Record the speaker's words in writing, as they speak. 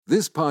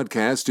This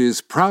podcast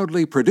is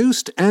proudly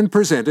produced and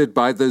presented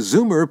by the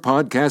Zoomer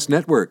Podcast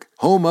Network,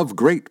 home of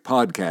great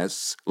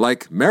podcasts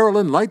like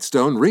Marilyn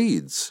Lightstone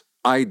Reads,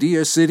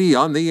 Idea City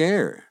on the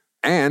Air,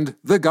 and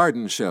The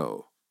Garden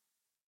Show.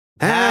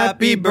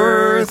 Happy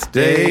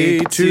birthday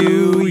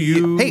to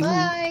you. Hey,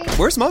 Bye.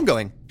 Where's Mom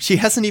going? She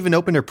hasn't even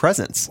opened her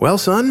presents. Well,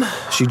 son,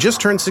 she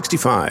just turned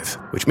 65,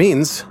 which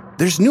means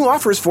there's new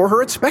offers for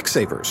her at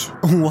Specsavers.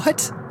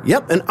 What?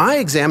 Yep, an eye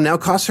exam now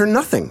costs her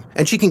nothing,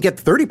 and she can get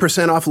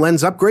 30% off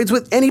lens upgrades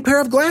with any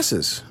pair of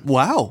glasses.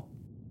 Wow.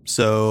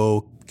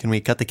 So, can we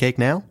cut the cake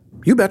now?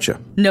 You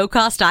betcha.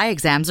 No-cost eye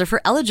exams are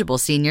for eligible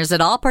seniors at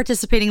all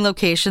participating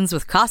locations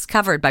with costs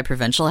covered by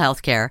provincial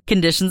health care.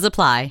 Conditions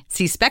apply.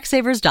 See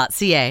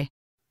specsavers.ca.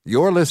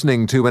 You're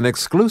listening to an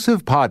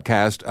exclusive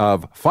podcast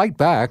of Fight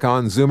Back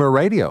on Zoomer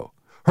Radio.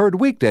 Heard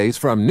weekdays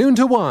from noon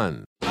to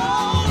 1.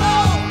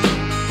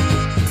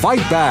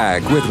 Fight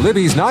Back with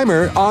Libby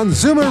Znaimer on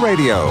Zoomer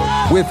Radio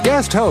with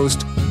guest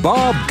host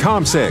Bob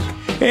Komsic.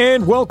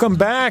 And welcome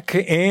back.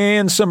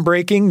 And some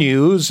breaking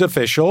news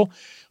official.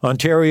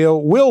 Ontario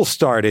will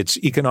start its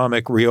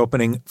economic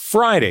reopening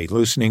Friday,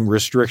 loosening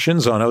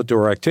restrictions on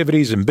outdoor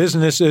activities and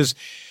businesses.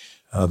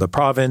 The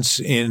province,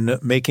 in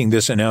making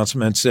this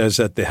announcement, says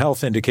that the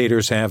health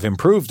indicators have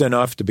improved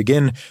enough to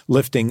begin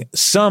lifting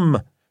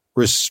some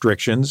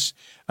restrictions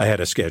ahead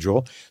of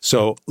schedule.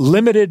 So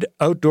limited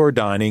outdoor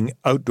dining,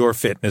 outdoor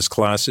fitness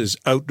classes,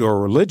 outdoor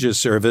religious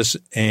services,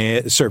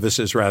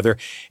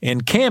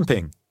 and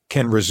camping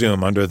can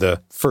resume under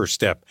the first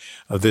step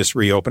of this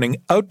reopening.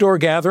 Outdoor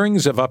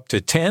gatherings of up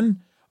to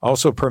 10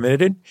 also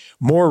permitted.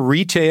 More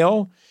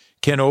retail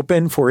can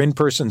open for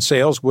in-person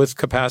sales with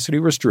capacity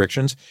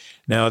restrictions.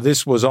 Now,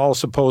 this was all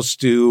supposed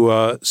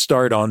to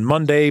start on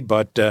Monday,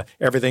 but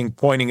everything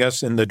pointing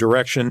us in the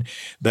direction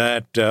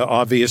that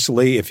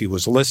obviously, if he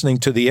was listening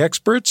to the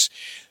experts,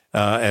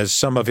 as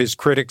some of his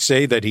critics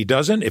say that he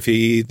doesn't, if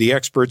the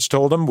experts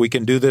told him we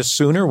can do this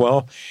sooner,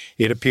 well,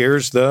 it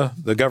appears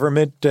the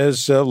government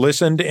has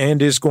listened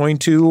and is going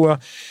to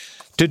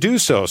do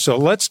so. So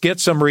let's get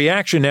some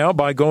reaction now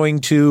by going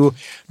to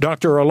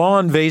Dr.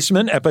 Alon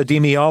Vaisman,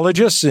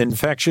 epidemiologist,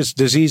 infectious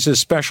diseases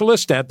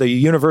specialist at the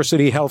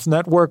University Health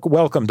Network.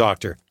 Welcome,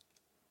 doctor.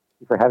 Thank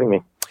you for having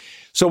me.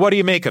 So what do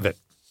you make of it?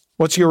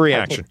 What's your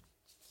reaction?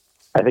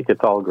 I think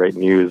it's all great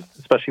news,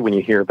 especially when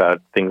you hear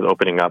about things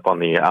opening up on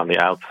the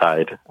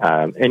outside.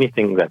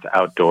 Anything that's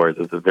outdoors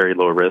is a very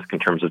low risk in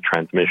terms of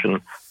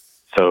transmission.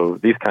 So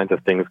these kinds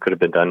of things could have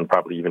been done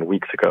probably even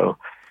weeks ago.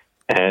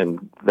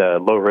 And the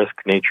low-risk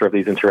nature of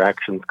these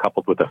interactions,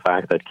 coupled with the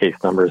fact that case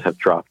numbers have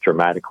dropped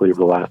dramatically over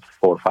the last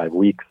 4 or 5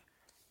 weeks,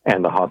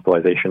 and the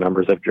hospitalization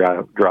numbers have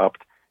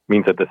dropped,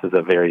 means that this is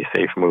a very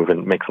safe move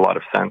and makes a lot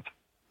of sense.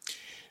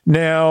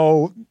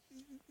 Now,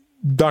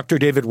 Dr.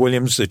 David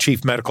Williams, the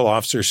chief medical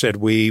officer, said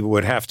we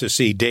would have to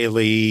see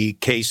daily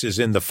cases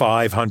in the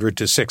 500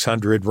 to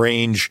 600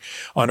 range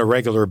on a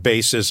regular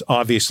basis.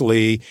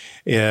 Obviously,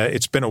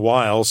 it's been a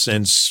while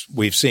since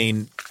we've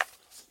seen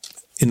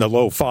in the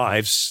low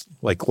fives,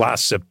 like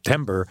last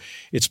September.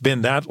 It's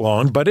been that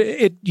long, but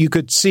you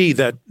could see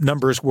that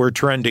numbers were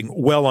trending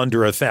well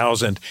under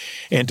 1,000.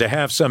 And to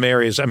have some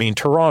areas, I mean,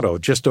 Toronto,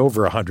 just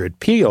over 100,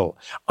 Peel,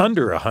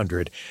 under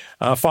 100,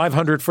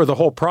 500 for the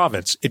whole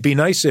province. It'd be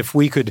nice if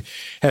we could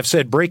have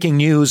said, breaking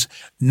news,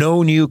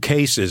 no new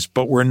cases,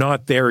 but we're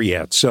not there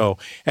yet. So,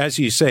 as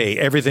you say,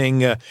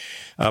 everything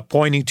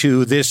pointing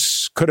to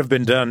this could have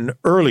been done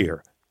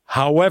earlier.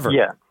 However,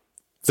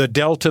 the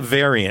Delta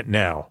variant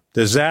now,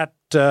 does that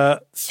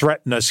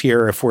threaten us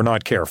here if we're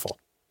not careful?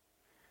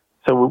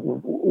 So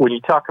when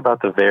you talk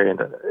about the variant,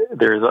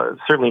 there's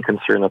certainly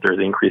concern that there's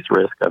increased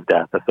risk of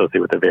death associated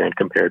with the variant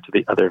compared to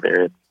the other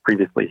variants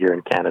previously here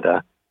in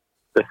Canada.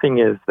 The thing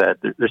is that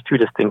there's two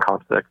distinct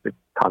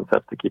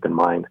concepts to keep in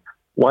mind.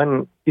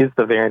 One, is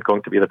the variant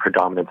going to be the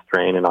predominant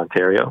strain in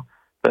Ontario?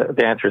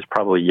 The answer is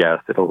probably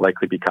yes. It'll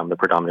likely become the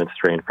predominant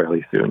strain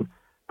fairly soon.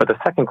 But the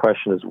second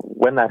question is,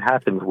 when that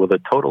happens, will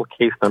the total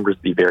case numbers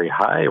be very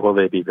high or will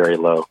they be very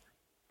low?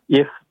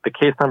 If the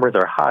case numbers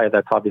are high,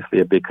 that's obviously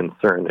a big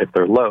concern. If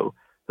they're low,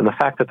 then the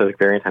fact that the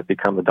variant has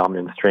become the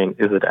dominant strain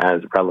isn't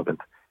as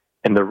relevant.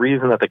 And the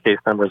reason that the case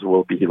numbers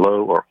will be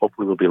low, or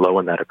hopefully will be low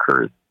when that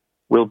occurs,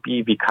 will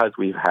be because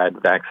we've had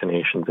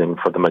vaccinations in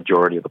for the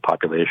majority of the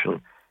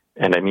population.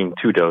 And I mean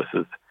 2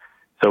 doses.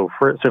 So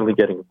for certainly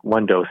getting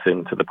 1 dose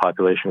into the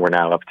population, we're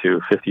now up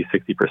to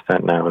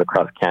 50-60% now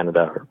across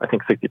Canada, or I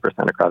think 60%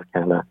 across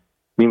Canada,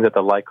 means that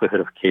the likelihood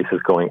of cases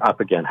going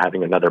up again,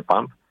 having another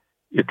bump,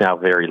 is now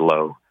very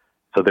low.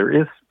 So there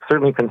is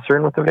certainly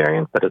concern with the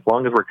variant, but as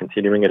long as we're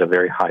continuing at a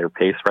very higher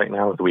pace right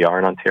now, as we are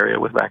in Ontario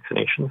with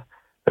vaccinations,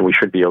 then we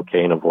should be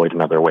okay and avoid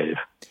another wave.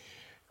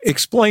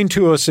 Explain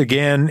to us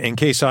again, in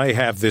case I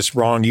have this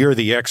wrong, you're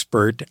the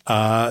expert,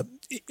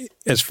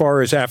 as far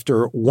as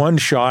after 1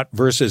 shot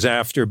versus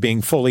after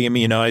being fully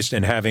immunized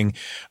and having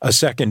a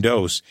second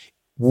dose.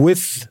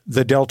 With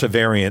the Delta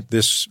variant,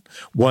 this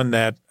one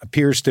that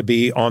appears to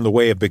be on the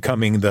way of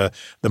becoming the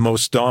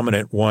most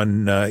dominant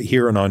one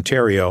here in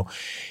Ontario,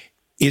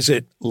 is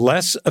it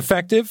less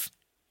effective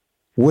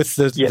with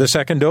the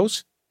second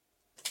dose?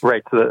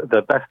 Right. So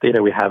the best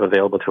data we have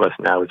available to us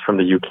now is from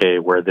the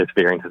UK, where this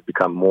variant has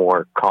become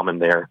more common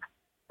there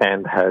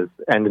and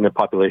in a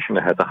population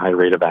that has a high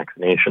rate of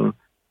vaccination.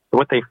 So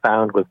what they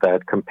found was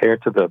that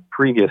compared to the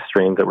previous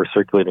strains that were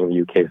circulating in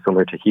the UK,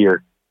 similar to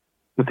here,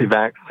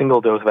 the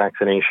single-dose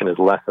vaccination is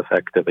less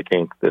effective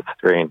against this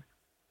strain.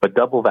 But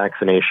double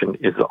vaccination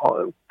is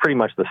pretty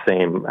much the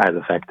same as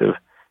effective.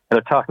 And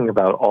they're talking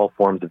about all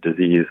forms of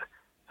disease.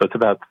 So it's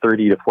about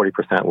 30 to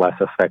 40%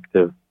 less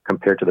effective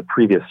compared to the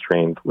previous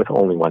strains with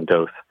only one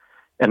dose.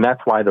 And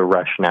that's why the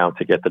rush now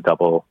to get the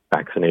double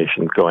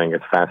vaccinations going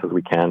as fast as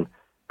we can,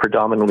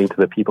 predominantly to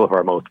the people who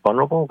are most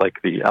vulnerable,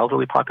 like the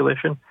elderly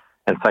population,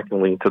 and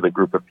secondly, to the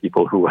group of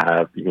people who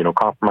have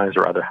immunocompromised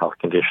or other health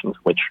conditions,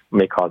 which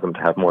may cause them to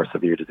have more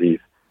severe disease.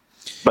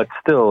 But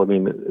still,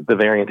 the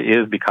variant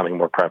is becoming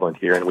more prevalent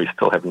here, and we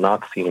still have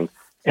not seen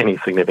any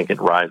significant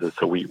rises.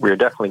 So we're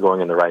definitely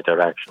going in the right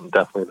direction.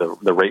 Definitely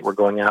the rate we're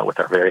going at with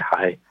our very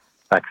high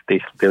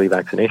daily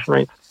vaccination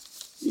rates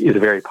is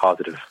very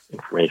positive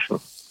information.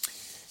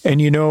 And,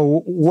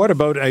 what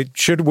about,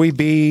 should we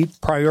be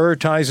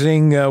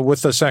prioritizing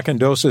with the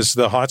second doses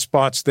the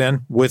hotspots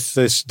then with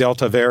this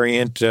Delta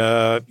variant,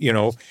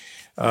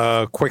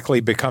 quickly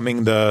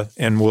becoming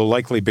and will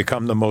likely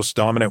become the most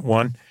dominant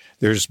one?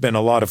 There's been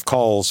a lot of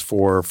calls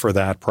for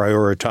that,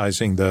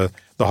 prioritizing the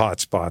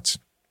hotspots.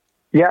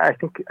 Yeah, I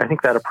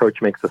think that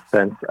approach makes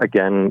sense.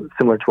 Again,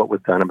 similar to what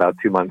was done about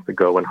 2 months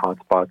ago when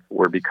hotspots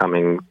were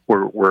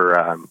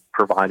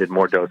provided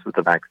more doses of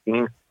the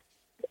vaccine.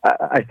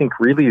 I think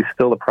really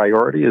still the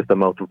priority is the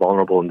most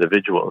vulnerable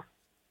individuals,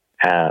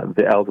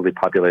 the elderly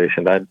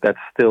population. That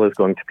still is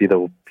going to be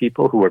the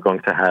people who are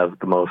going to have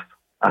the most,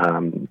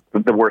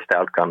 the worst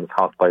outcomes,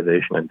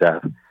 hospitalization and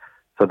death.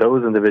 So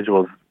those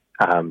individuals,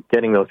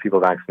 getting those people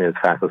vaccinated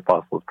as fast as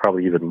possible is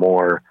probably even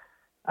more,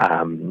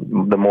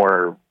 the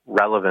more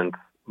relevant,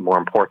 more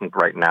important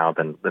right now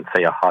than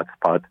say a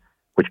hotspot,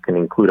 which can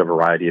include a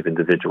variety of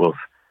individuals.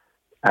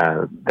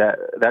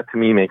 That to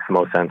me makes the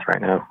most sense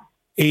right now.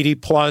 80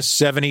 plus,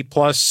 70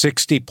 plus,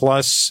 60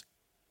 plus.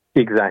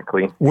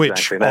 Exactly.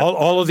 Which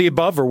all of the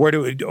above,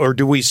 or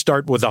do we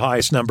start with the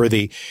highest number,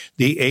 the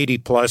 80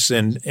 plus,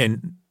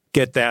 and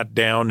get that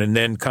down, and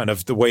then kind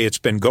of the way it's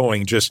been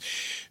going, just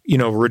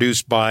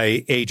reduced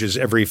by ages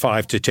every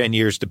 5 to 10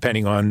 years,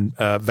 depending on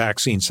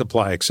vaccine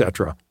supply, et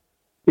cetera.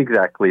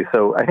 Exactly.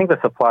 So I think the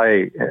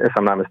supply, if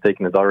I'm not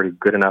mistaken, is already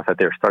good enough that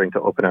they're starting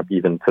to open up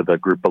even to the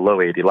group below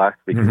 80. Last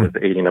week it was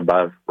 80 and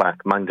above last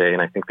Monday,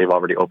 and I think they've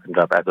already opened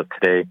up as of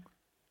today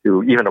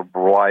to even a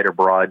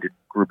broad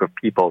group of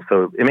people.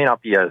 So it may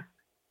not be as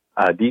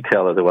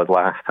detailed as it was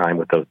last time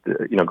with those,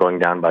 going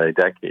down by a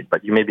decade,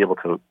 but you may be able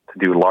to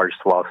do large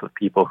swaths of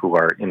people who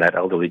are in that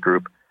elderly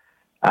group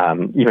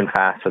even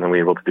faster than we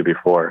were able to do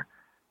before.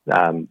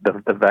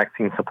 The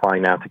vaccine supply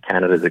now to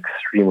Canada is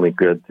extremely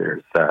good.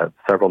 There's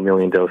several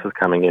million doses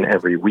coming in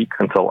every week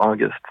until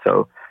August.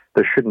 So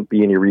there shouldn't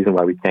be any reason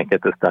why we can't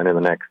get this done in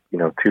the next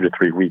 2 to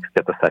 3 weeks,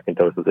 get the second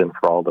doses in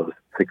for all those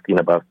 60 and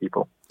above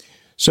people.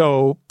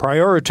 So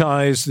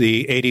prioritize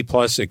the 80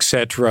 plus, et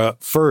cetera,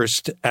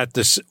 first at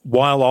this,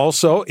 while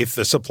also, if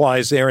the supply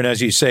is there, and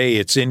as you say,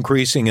 it's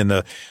increasing, and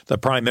the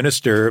Prime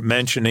Minister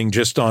mentioning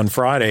just on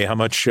Friday how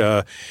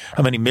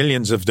many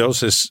millions of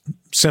doses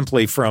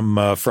simply from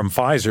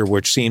Pfizer,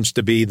 which seems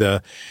to be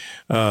the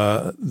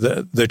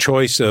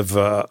choice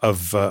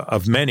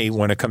of many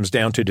when it comes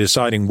down to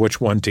deciding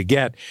which one to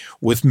get.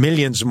 With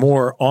millions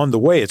more on the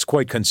way, it's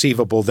quite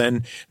conceivable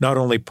then not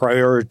only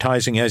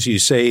prioritizing, as you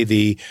say,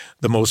 the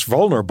most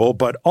vulnerable,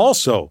 but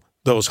also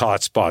those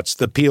hotspots,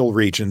 the Peel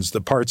regions,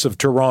 the parts of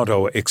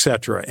Toronto, et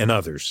cetera, and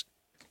others.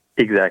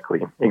 Exactly,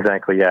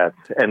 yes.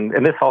 And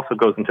this also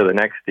goes into the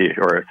next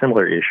issue, or a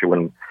similar issue,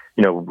 when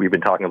we've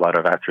been talking about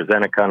of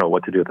AstraZeneca and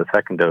what to do with the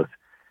second dose.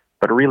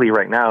 But really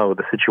right now,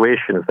 the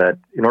situation is that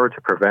in order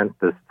to prevent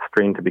this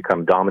strain to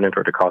become dominant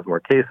or to cause more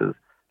cases,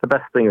 the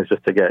best thing is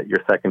just to get your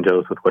second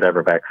dose with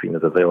whatever vaccine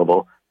is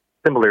available.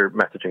 Similar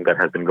messaging that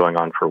has been going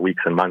on for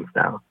weeks and months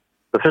now.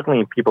 So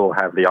certainly people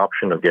have the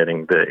option of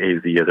getting the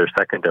AZ as their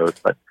second dose,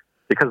 but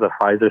because the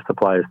Pfizer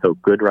supply is so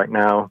good right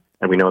now,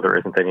 and we know there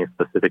isn't any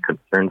specific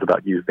concerns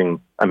about using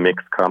a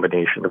mixed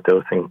combination of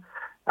dosing,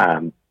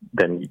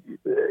 then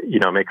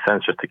it makes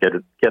sense just to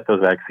get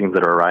those vaccines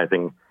that are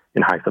arriving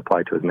in high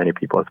supply to as many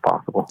people as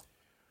possible.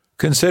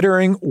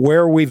 Considering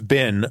where we've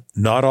been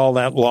not all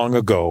that long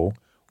ago,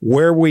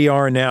 where we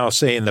are now,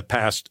 say in the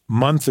past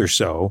month or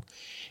so,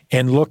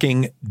 and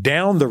looking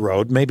down the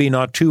road, maybe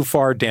not too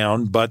far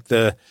down, but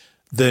the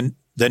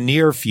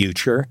near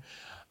future.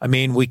 I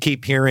mean, we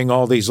keep hearing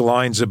all these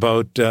lines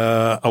about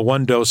a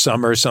 1-dose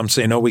summer. Some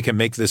say, no, we can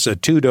make this a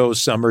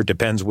 2-dose summer.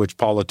 Depends which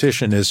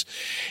politician is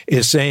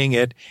saying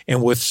it.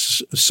 And with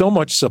so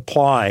much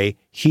supply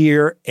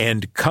here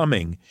and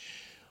coming,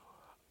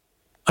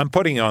 I'm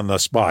putting you on the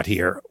spot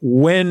here.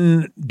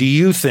 When do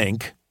you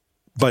think,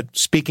 but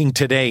speaking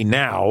today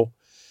now,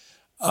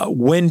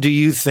 when do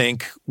you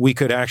think we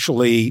could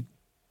actually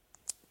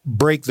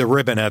break the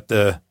ribbon at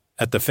the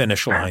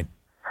finish line?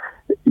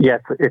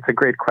 Yes, it's a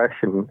great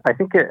question. I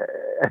think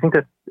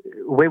that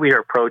the way we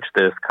approach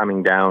this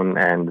coming down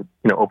and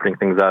opening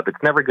things up,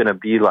 it's never going to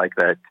be like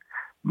that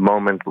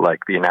moment like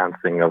the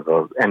announcing of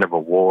the end of a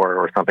war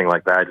or something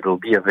like that. It'll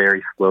be a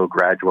very slow,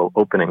 gradual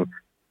opening.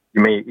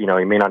 You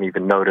may not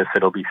even notice.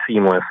 It'll be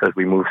seamless as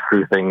we move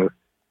through things.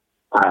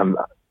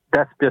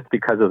 That's just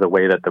because of the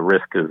way that the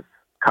risk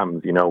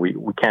comes.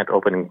 We can't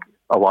open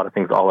a lot of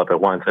things all up at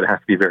once. It has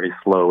to be very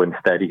slow and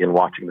steady and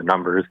watching the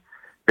numbers,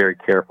 very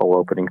careful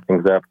opening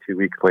things up 2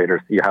 weeks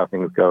later, see how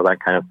things go, that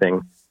kind of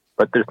thing.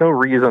 But there's no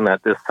reason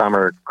that this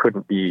summer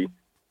couldn't be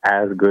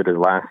as good as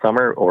last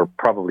summer, or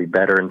probably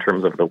better in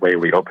terms of the way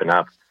we open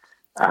up.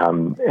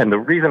 And the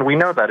reason we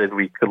know that is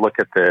we could look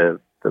at the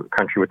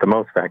country with the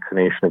most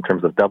vaccination in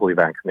terms of doubly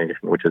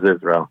vaccination, which is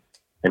Israel,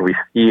 and we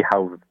see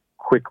how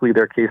quickly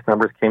their case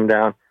numbers came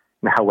down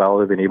and how well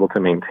they've been able to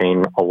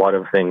maintain a lot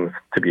of things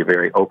to be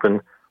very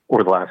open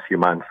over the last few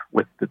months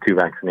with the 2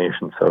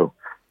 vaccinations. So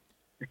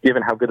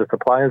given how good the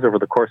supply is over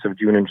the course of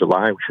June and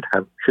July, we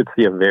should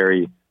see a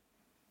very,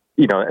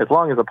 as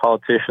long as the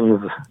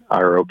politicians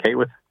are okay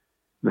with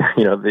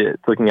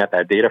looking at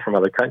that data from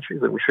other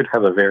countries, that we should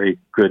have a very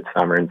good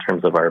summer in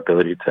terms of our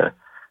ability to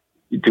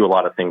do a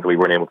lot of things we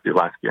weren't able to do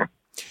last year.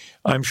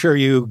 I'm sure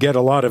you get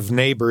a lot of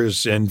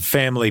neighbors and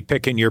family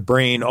picking your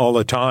brain all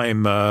the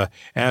time,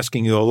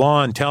 asking you,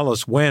 Alon, tell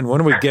us when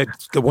are we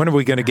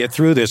going to get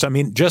through this? I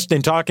mean, just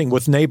in talking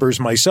with neighbors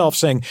myself,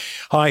 saying,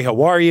 hi,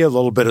 how are you? A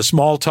little bit of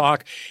small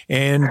talk.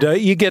 And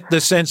you get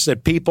the sense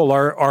that people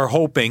are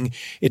hoping,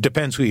 it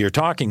depends who you're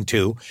talking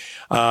to,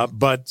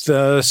 but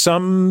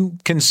some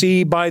can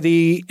see by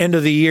the end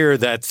of the year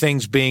that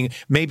things being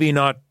maybe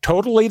not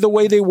totally the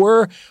way they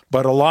were,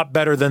 but a lot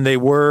better than they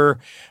were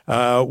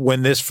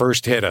when this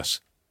first hit us.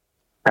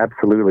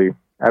 Absolutely.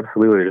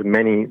 There's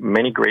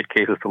many great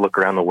cases to look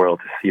around the world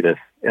to see this,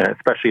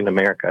 especially in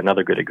America.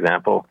 Another good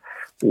example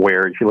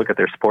where if you look at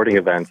their sporting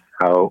events,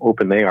 how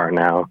open they are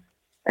now,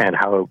 and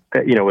how,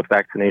 with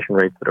vaccination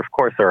rates that, of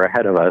course, are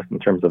ahead of us in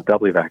terms of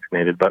doubly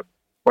vaccinated, but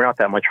we're not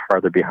that much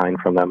farther behind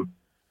from them.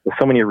 There's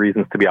so many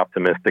reasons to be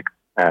optimistic.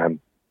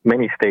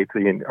 Many states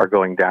are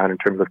going down in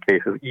terms of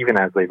cases, even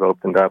as they've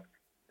opened up.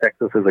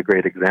 Texas is a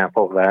great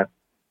example of that.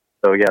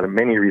 So, there are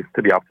many reasons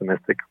to be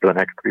optimistic for the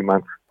next 3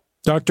 months.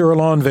 Dr.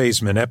 Alon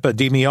Vaisman,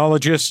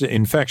 epidemiologist,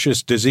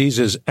 infectious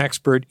diseases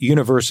expert,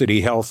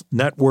 University Health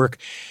Network.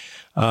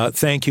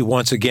 Thank you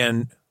once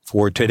again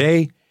for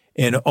today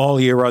and all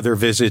your other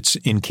visits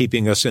in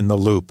keeping us in the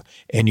loop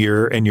and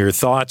your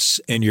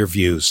thoughts and your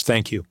views.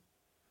 Thank you.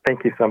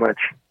 Thank you so much.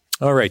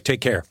 All right,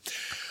 take care.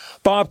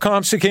 Bob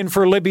Komsic in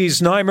for Libby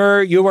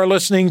Znaimer. You are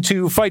listening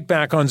to Fight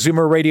Back on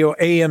Zoomer Radio,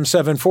 AM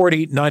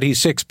 740,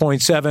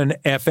 96.7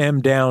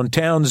 FM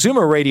downtown,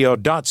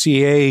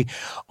 zoomerradio.ca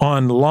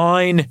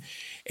online.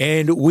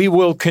 And we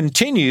will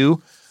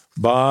continue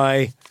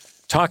by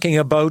talking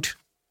about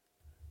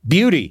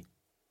beauty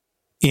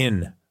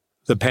in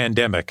the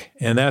pandemic.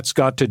 And that's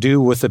got to do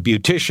with the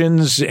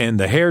beauticians and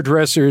the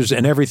hairdressers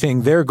and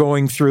everything they're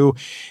going through,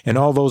 and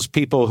all those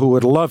people who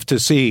would love to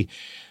see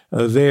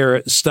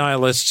their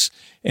stylists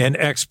and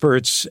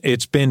experts.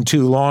 It's been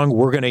too long.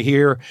 We're going to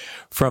hear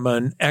from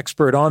an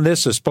expert on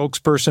this, a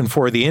spokesperson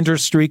for the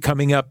industry,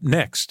 coming up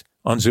next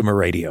on Zoomer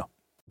Radio.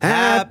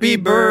 Happy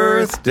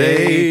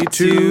birthday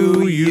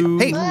to you.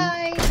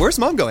 Hey, where's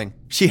Mom going?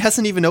 She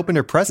hasn't even opened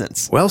her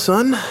presents. Well,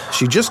 son,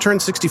 she just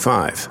turned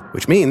 65,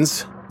 which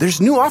means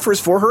there's new offers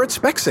for her at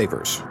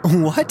Specsavers.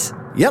 What?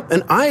 Yep,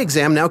 an eye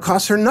exam now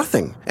costs her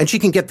nothing, and she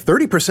can get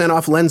 30%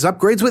 off lens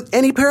upgrades with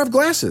any pair of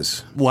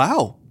glasses.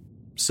 Wow.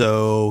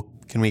 So,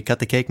 can we cut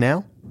the cake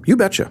now? You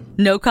betcha.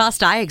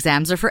 No-cost eye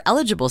exams are for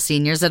eligible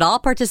seniors at all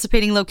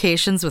participating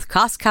locations with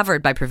costs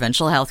covered by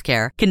provincial health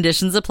care.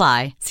 Conditions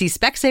apply. See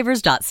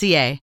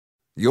specsavers.ca.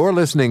 You're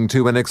listening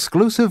to an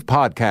exclusive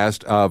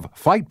podcast of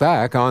Fight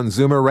Back on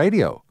Zoomer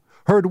Radio.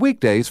 Heard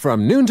weekdays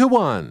from noon to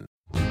 1.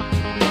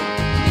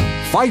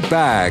 Fight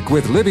Back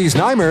with Libby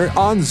Znaimer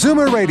on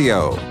Zoomer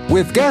Radio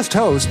with guest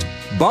host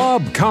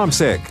Bob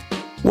Komsic.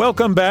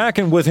 Welcome back.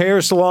 And with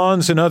hair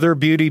salons and other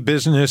beauty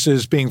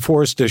businesses being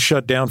forced to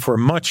shut down for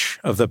much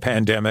of the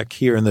pandemic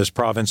here in this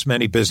province,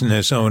 many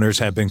business owners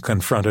have been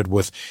confronted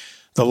with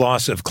the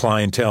loss of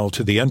clientele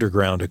to the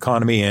underground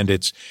economy. And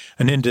it's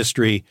an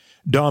industry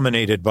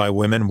dominated by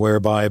women,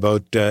 whereby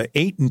about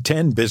 8 in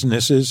 10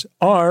 businesses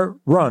are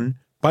run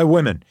by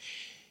women.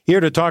 Here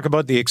to talk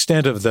about the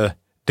extent of the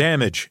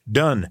damage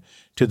done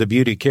to the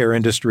beauty care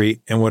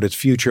industry and what its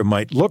future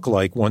might look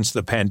like once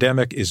the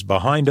pandemic is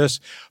behind us,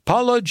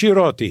 Paola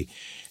Girotti.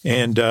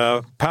 And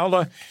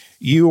Paola,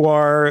 you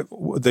are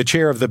the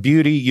chair of the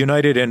Beauty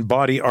United and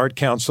Body Art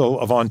Council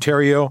of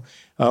Ontario.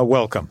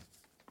 Welcome.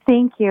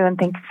 Thank you, and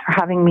thanks for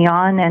having me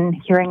on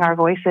and hearing our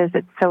voices.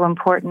 It's so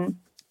important.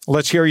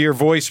 Let's hear your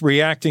voice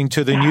reacting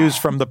to the news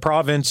from the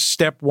province.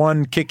 Step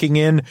 1 kicking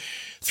in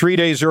 3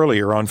 days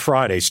earlier on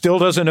Friday. Still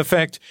doesn't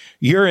affect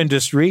your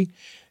industry,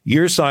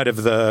 your side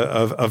of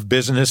of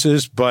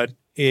businesses, but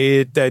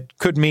that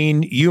could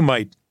mean you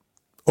might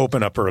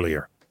open up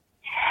earlier.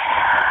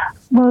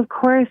 Well, of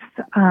course,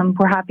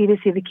 we're happy to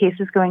see the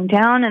cases going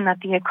down and that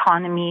the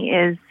economy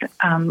is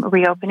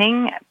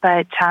reopening.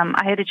 But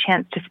I had a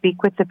chance to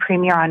speak with the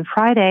Premier on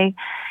Friday,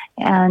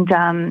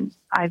 and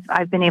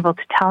I've been able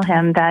to tell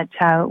him that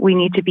we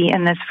need to be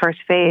in this first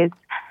phase.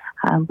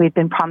 We'd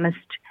been promised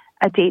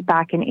a date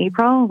back in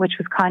April, which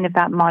was kind of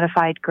that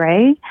modified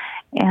gray,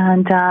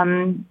 and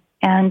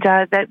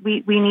that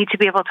we need to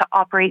be able to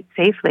operate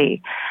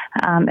safely,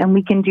 and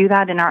we can do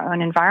that in our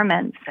own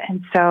environments.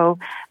 And so,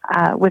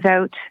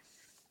 without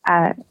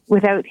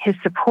his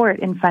support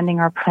in funding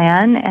our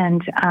plan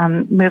and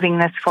moving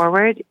this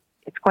forward,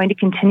 it's going to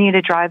continue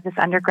to drive this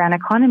underground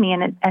economy,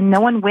 and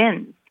no one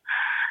wins.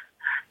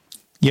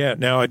 Yeah,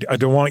 now I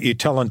don't want you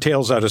telling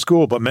tales out of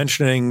school, but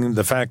mentioning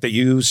the fact that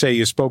you say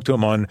you spoke to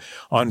him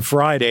on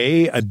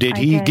Friday, did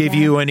he give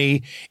you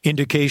any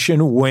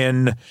indication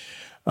when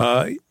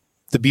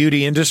the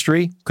beauty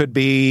industry could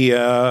be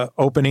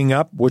opening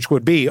up, which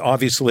would be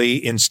obviously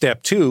in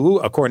step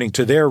 2, according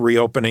to their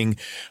reopening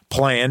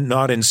plan,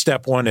 not in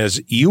step 1 as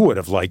you would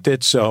have liked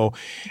it. So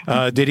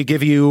did he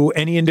give you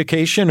any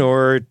indication,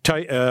 or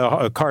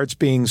cards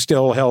being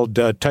still held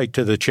tight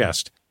to the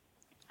chest?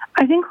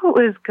 I think what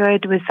was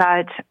good was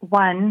that,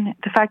 one,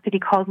 the fact that he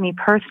called me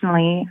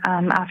personally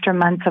after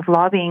months of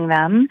lobbying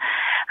them.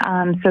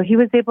 So he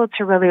was able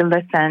to really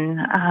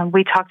listen.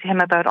 We talked to him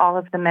about all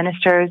of the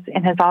ministers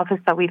in his office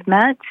that we've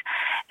met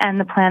and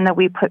the plan that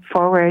we put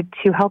forward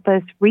to help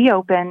us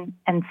reopen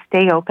and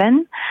stay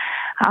open.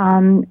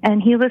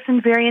 And he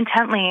listened very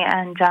intently,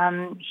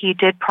 and he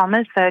did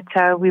promise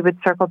that we would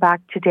circle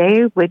back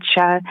today, which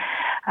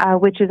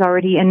is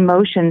already in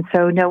motion.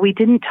 So no, we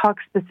didn't talk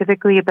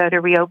specifically about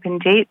a reopen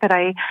date, but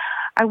I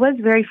was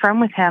very firm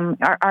with him.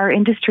 Our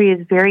industry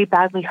is very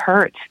badly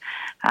hurt,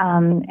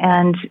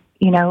 and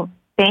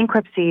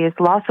bankruptcies,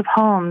 loss of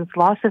homes,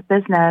 loss of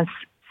business,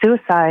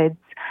 suicides,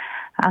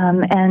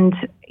 and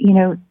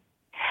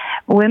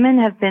women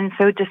have been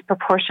so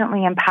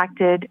disproportionately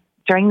impacted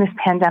during this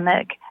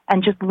pandemic.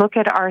 And just look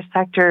at our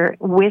sector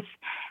with,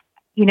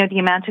 the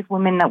amount of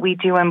women that we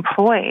do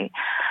employ.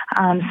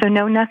 So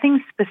no,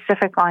 nothing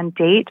specific on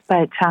date,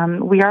 but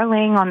we are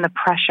laying on the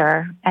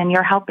pressure, and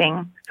you're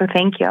helping. So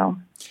thank you.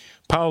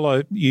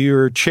 Paula,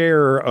 you're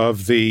chair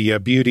of the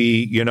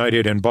Beauty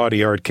United and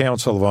Body Art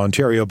Council of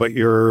Ontario, but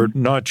you're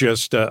not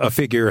just a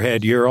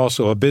figurehead. You're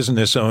also a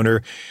business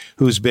owner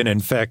who's been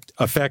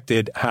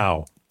affected.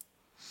 How?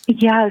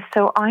 Yeah,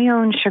 so I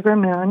own Sugar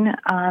Moon,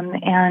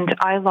 and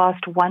I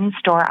lost one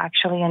store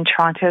actually in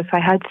Toronto, so I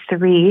had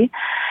 3.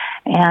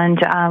 And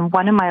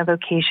one of my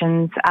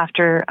locations,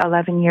 after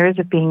 11 years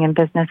of being in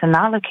business in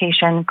that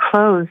location,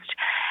 closed.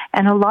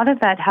 And a lot of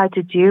that had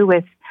to do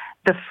with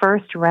the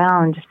first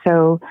round.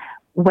 So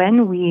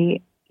when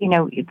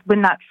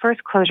when that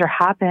first closure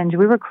happened,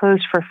 we were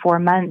closed for 4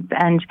 months,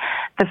 and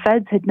the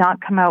feds had not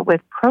come out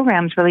with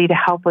programs really to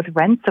help with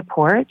rent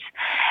support.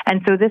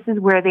 And so this is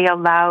where they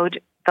allowed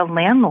the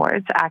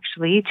landlords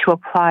actually to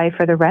apply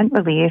for the rent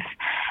relief,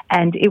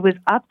 and it was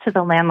up to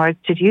the landlords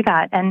to do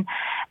that. And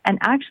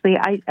actually,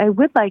 I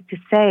would like to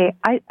say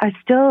I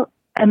still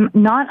am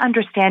not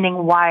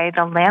understanding why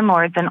the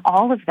landlords in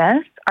all of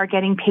this are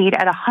getting paid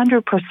at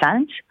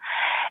 100%,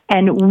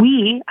 and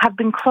we have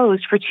been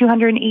closed for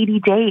 280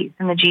 days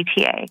in the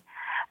GTA.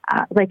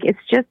 It's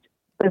just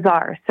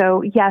bizarre.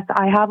 So yes,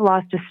 I have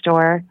lost a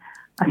store.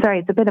 Sorry,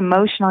 it's a bit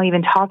emotional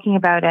even talking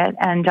about it,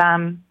 and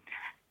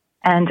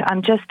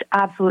I'm just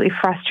absolutely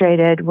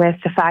frustrated with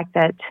the fact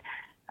that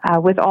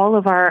with all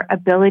of our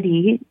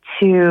ability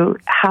to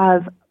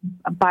have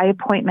by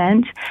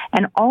appointment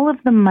and all of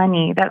the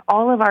money that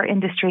all of our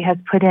industry has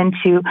put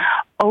into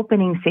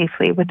opening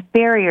safely with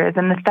barriers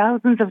and the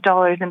thousands of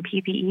dollars in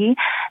PPE,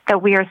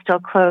 that we are still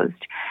closed.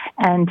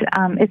 And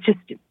it's just,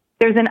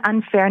 there's an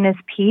unfairness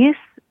piece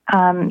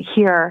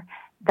here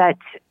that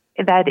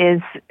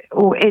is,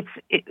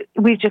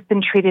 we've just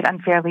been treated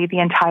unfairly the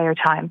entire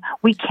time.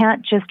 We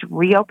can't just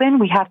reopen.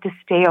 We have to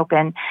stay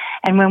open.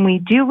 And when we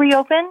do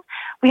reopen,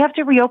 we have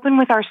to reopen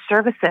with our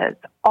services,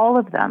 all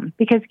of them,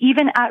 because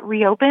even at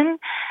reopen,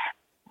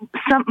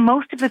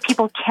 most of the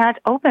people can't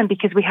open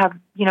because we have,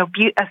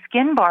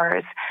 skin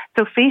bars,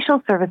 so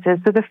facial services.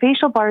 So the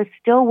facial bars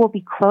still will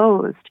be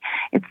closed.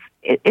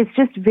 It's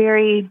just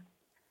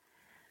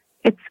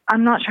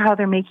I'm not sure how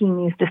they're making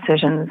these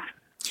decisions,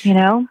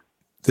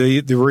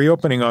 The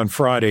reopening on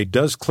Friday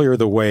does clear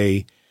the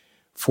way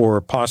for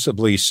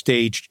possibly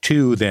stage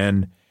 2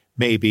 then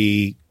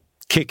maybe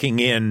kicking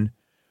in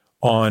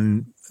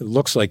on, it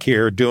looks like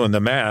here, doing the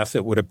math,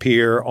 it would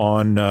appear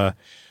on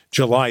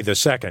July the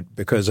 2nd,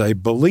 because I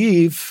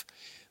believe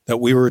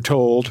that we were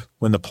told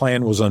when the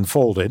plan was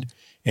unfolded,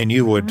 and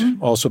you would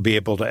also be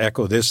able to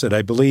echo this, that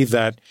I believe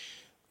that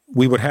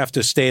we would have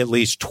to stay at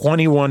least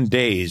 21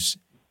 days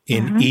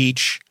in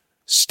each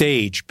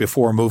stage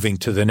before moving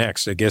to the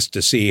next, I guess,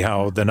 to see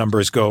how the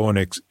numbers go and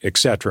et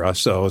cetera.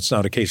 So it's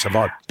not a case of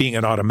being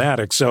an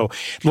automatic. So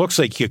it looks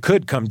like you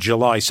could come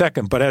July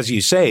 2nd. But as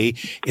you say,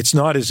 it's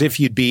not as if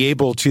you'd be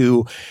able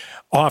to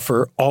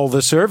offer all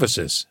the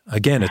services.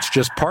 Again, it's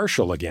just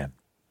partial again.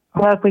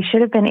 Well, we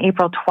should have been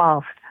April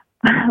 12th.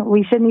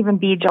 We shouldn't even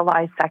be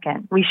July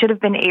 2nd. We should have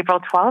been April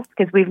 12th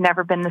because we've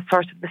never been the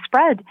source of the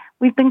spread.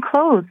 We've been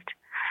closed.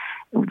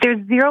 There's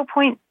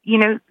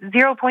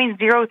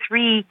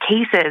 0.03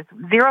 cases,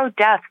 0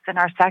 deaths in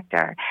our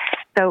sector.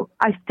 So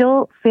I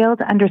still fail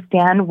to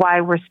understand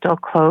why we're still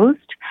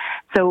closed.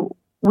 So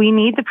we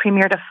need the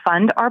Premier to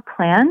fund our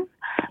plan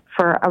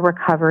for a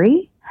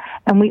recovery,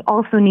 and we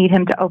also need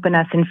him to open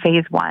us in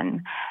phase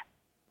 1.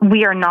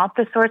 We are not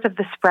the source of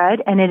the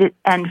spread,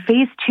 and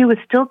phase 2 is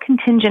still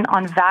contingent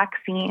on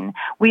vaccine.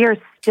 We are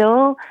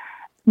still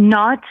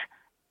not.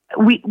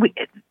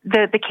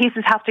 The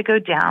cases have to go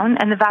down,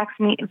 and the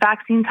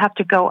vaccines have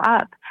to go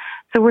up.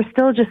 So we're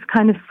still just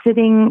kind of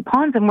sitting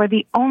pawns, and we're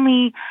the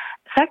only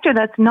sector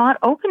that's not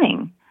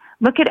opening.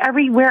 Look at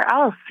everywhere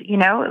else,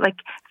 like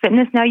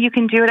fitness now you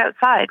can do it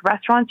outside.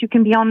 Restaurants, you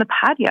can be on the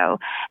patio.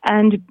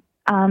 And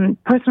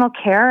personal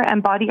care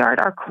and body art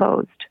are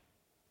closed.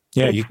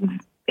 Yeah,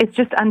 it's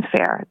just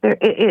unfair.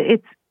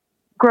 It's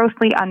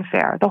grossly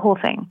unfair, the whole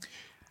thing.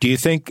 Do you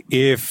think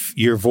if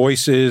your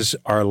voices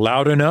are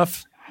loud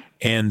enough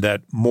and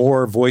that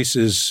more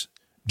voices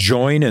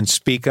join and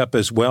speak up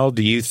as well,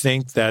 do you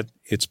think that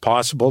it's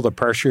possible the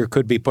pressure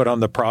could be put on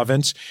the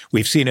province?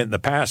 We've seen it in the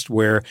past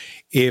where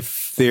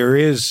if there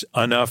is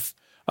enough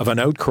of an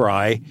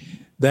outcry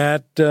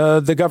that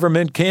the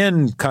government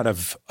can kind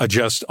of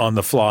adjust on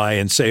the fly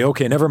and say,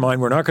 okay, never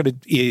mind, we're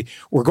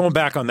going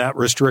back on that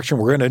restriction.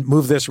 We're going to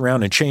move this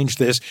around and change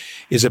this.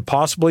 Is it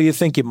possible you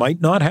think you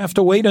might not have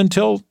to wait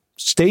until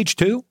stage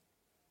 2?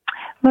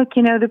 Look,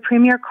 the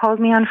Premier called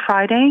me on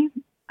Friday.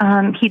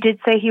 He did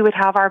say he would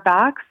have our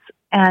backs,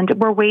 and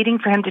we're waiting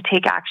for him to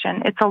take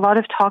action. It's a lot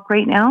of talk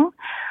right now.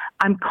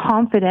 I'm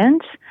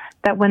confident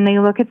that when they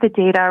look at the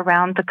data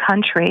around the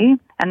country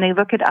and they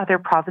look at other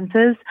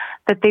provinces,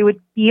 that they would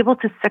be able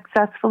to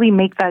successfully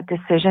make that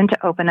decision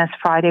to open us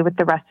Friday with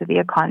the rest of the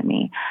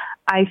economy.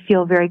 I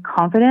feel very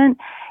confident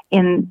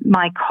in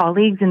my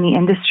colleagues in the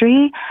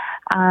industry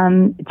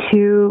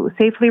to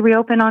safely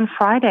reopen on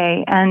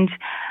Friday. And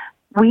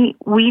we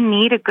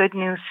need a good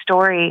news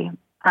story.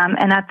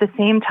 And at the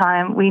same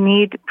time, we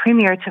need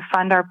Premier to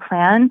fund our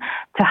plan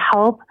to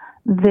help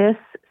this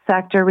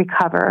sector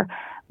recover.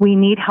 We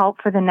need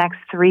help for the next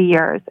 3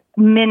 years,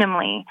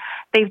 minimally.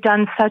 They've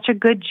done such a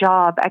good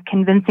job at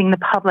convincing the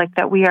public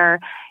that we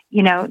are,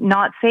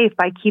 not safe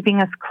by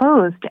keeping us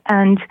closed.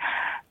 And,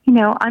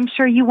 I'm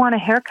sure you want a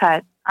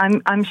haircut.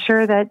 I'm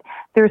sure that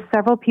there's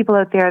several people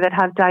out there that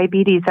have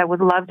diabetes that would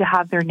love to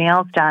have their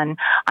nails done.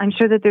 I'm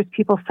sure that there's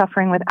people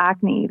suffering with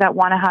acne that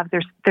want to have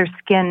their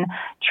skin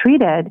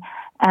treated,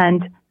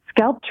 and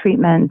scalp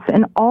treatments,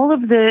 and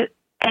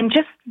and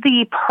just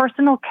the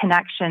personal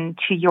connection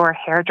to your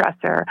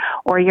hairdresser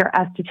or your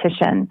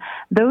esthetician.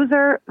 Those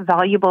are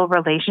valuable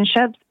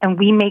relationships, and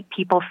we make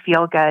people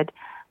feel good.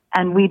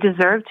 And we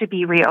deserve to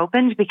be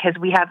reopened because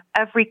we have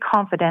every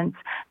confidence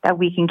that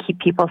we can keep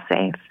people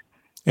safe.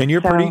 And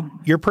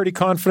you're pretty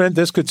confident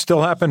this could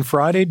still happen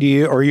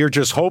Friday? Or you're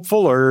just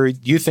hopeful, or do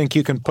you think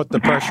you can put the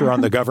pressure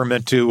on the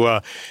government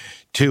to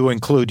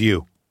include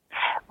you?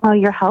 Well,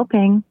 you're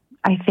helping.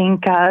 I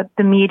think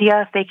the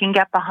media, if they can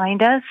get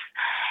behind us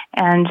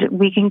and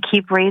we can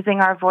keep raising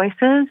our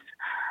voices,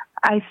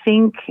 I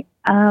think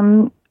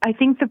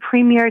the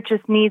Premier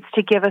just needs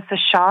to give us a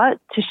shot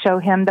to show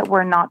him that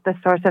we're not the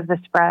source of the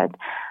spread.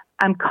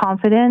 I'm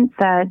confident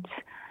that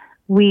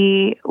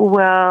we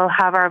will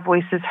have our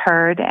voices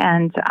heard,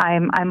 and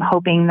I'm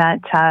hoping that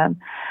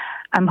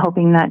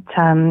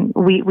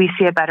we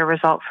see a better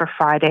result for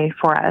Friday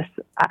for us.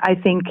 I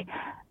think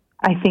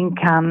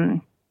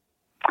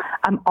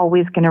I'm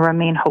always going to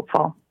remain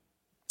hopeful.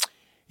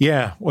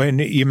 Yeah, when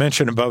you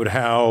mentioned about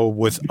how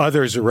with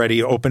others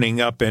already opening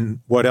up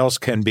and what else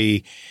can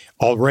be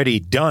already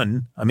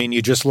done, I mean,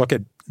 you just look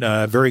at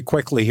very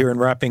quickly here and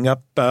wrapping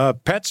up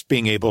pets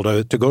being able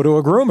to go to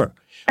a groomer,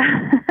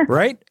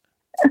 right?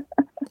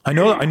 I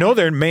know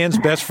they're man's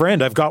best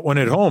friend. I've got one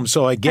at home,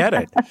 so I get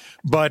it.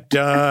 But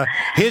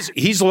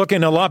he's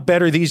looking a lot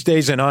better these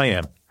days than I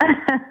am.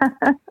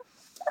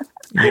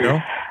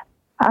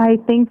 I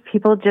think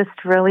people just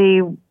really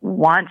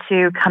want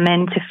to come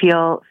in to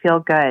feel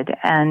good.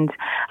 And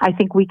I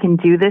think we can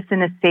do this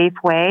in a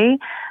safe way,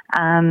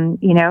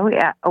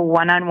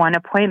 one-on-one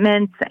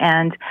appointments.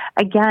 And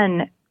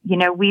again,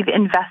 we've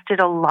invested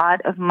a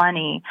lot of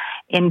money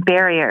in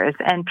barriers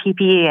and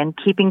PPE and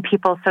keeping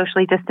people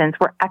socially distanced.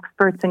 We're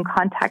experts in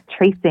contact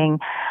tracing.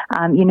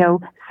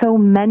 So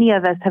many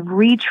of us have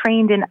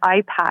retrained in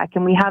IPAC,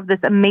 and we have this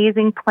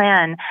amazing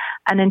plan,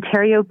 an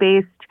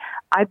Ontario-based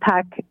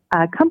IPAC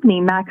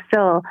company,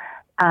 Maxil,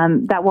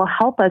 that will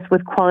help us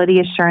with quality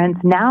assurance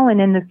now and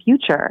in the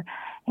future.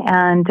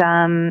 And,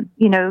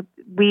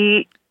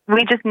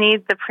 we just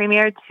need the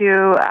Premier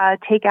to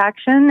take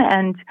action.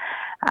 And,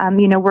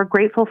 we're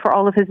grateful for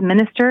all of his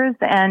ministers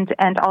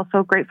and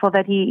also grateful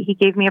that he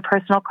gave me a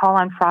personal call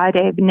on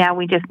Friday. Now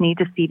we just need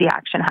to see the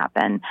action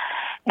happen.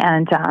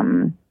 And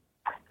I'm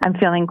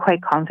feeling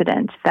quite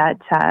confident that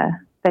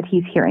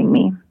he's hearing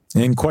me.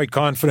 And quite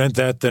confident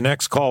that the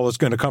next call is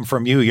going to come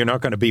from you. You're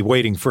not going to be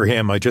waiting for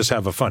him. I just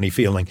have a funny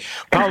feeling.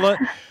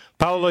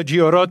 Paola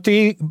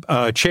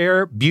Giorotti,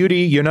 Chair,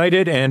 Beauty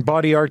United and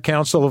Body Art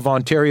Council of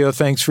Ontario,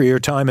 thanks for your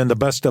time and the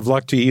best of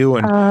luck to you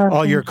and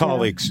all your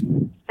colleagues.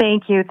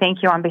 Thank you.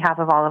 Thank you on behalf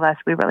of all of us.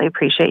 We really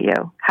appreciate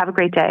you. Have a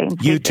great day.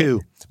 You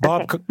too.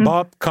 Bob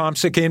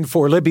Komsic in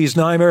for Libby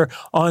Znaimer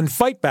on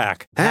Fight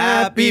Back.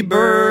 Happy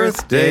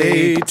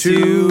birthday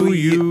to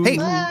you. Hey,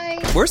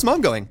 where's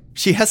Mom going?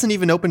 She hasn't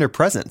even opened her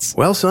presents.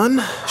 Well,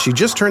 son, she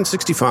just turned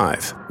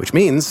 65, which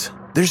means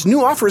there's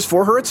new offers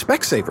for her at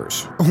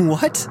Specsavers.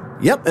 What?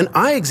 Yep, an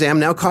eye exam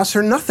now costs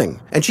her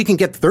nothing, and she can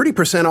get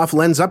 30% off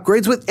lens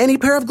upgrades with any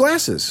pair of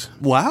glasses.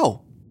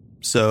 Wow.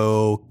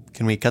 So,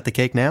 can we cut the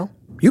cake now?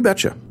 You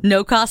betcha.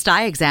 No-cost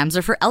eye exams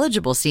are for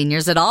eligible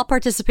seniors at all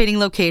participating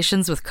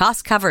locations with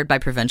costs covered by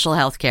provincial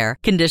health care.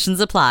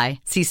 Conditions apply.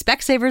 See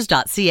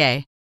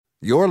specsavers.ca.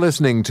 You're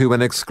listening to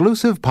an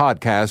exclusive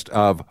podcast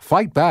of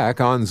Fight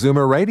Back on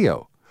Zoomer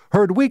Radio.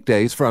 Heard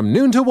weekdays from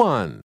noon to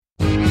 1.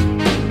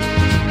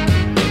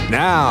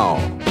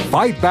 Now,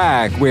 Fight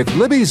Back with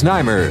Libby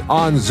Znaimer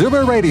on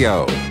Zoomer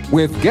Radio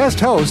with guest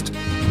host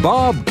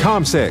Bob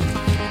Komsic.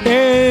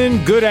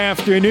 And good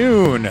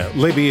afternoon.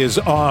 Libby is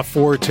off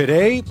for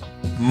today.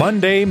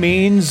 Monday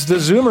means the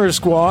Zoomer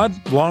Squad.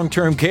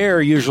 Long-term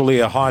care, usually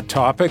a hot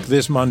topic.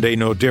 This Monday,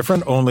 no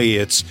different, only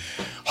it's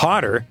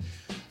hotter.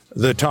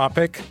 The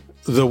topic,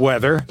 the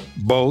weather,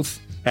 both.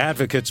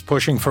 Advocates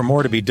pushing for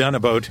more to be done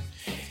about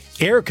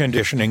air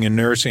conditioning in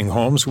nursing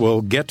homes.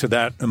 We'll get to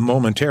that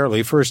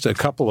momentarily. First, a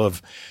couple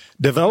of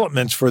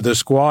developments for the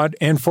squad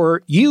and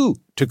for you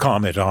to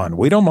comment on.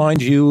 We don't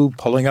mind you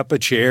pulling up a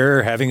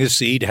chair, having a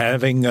seat,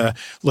 having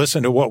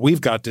listen to what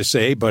we've got to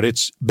say, but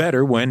it's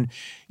better when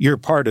you're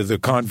part of the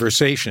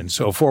conversation.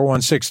 So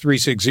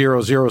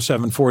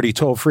 416-360-0740,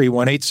 toll free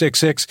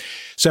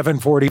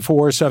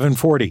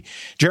 1-866-744-740.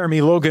 Jeremy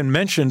Logan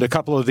mentioned a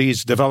couple of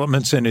these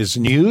developments in his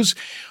news.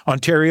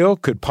 Ontario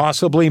could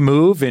possibly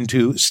move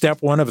into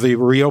step one of the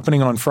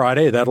reopening on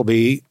Friday. That'll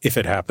be, if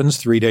it happens,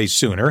 3 days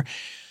sooner.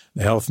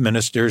 The health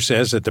minister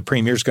says that the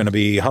premier is going to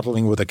be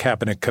huddling with a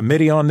cabinet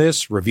committee on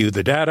this, review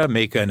the data,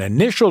 make an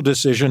initial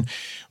decision,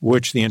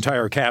 which the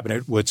entire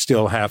cabinet would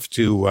still have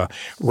to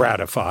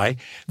ratify.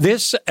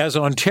 This as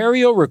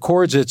Ontario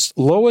records its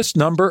lowest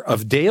number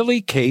of daily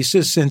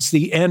cases since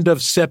the end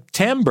of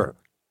September.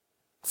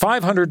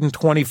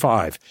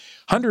 525,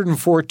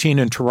 114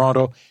 in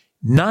Toronto,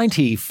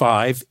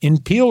 95 in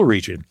Peel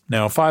region.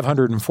 Now,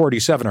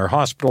 547 are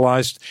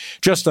hospitalized,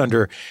 just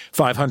under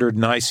 500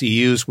 in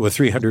ICUs, with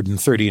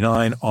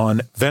 339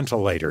 on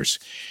ventilators.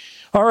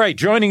 All right,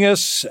 joining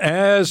us,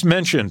 as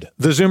mentioned,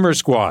 the Zoomer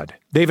Squad.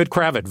 David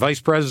Kravitz,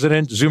 Vice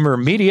President,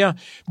 Zoomer Media,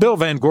 Bill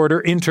Van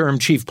Gorder, Interim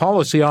Chief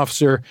Policy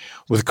Officer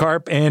with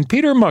CARP, and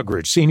Peter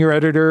Muggeridge, Senior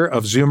Editor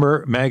of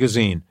Zoomer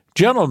Magazine.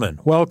 Gentlemen,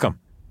 welcome.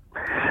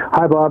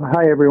 Hi, Bob.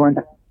 Hi, everyone.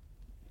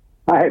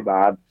 Hi,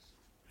 Bob.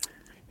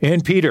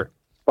 And Peter.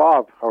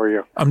 Bob, how are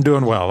you? I'm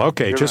doing well.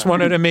 Okay, just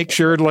wanted to make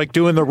sure, like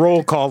doing the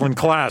roll call in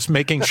class,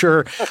 making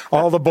sure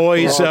all the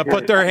boys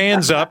put their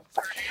hands up.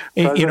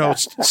 You know,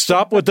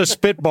 stop with the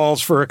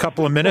spitballs for a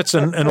couple of minutes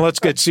and let's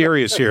get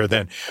serious here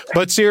then.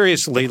 But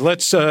seriously,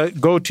 let's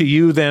go to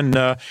you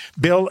then,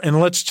 Bill, and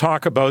let's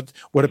talk about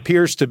what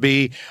appears to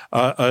be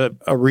a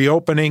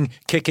reopening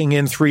kicking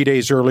in 3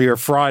 days earlier,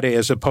 Friday,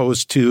 as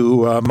opposed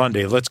to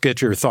Monday. Let's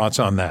get your thoughts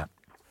on that.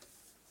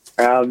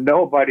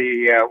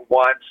 Nobody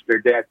wants to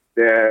get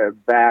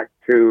back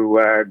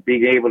to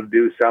being able to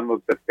do some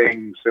of the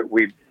things that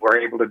we were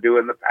able to do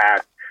in the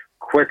past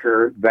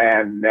quicker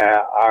than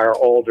our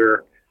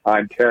older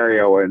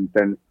Ontarians.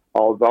 And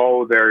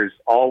although there's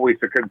always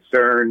a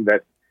concern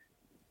that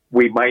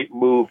we might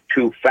move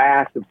too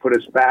fast and put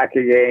us back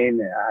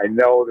again, I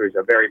know there's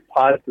a very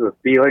positive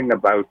feeling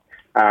about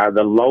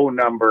the low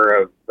number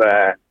of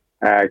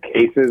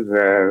cases.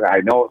 I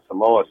know it's the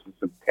lowest in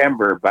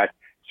September, but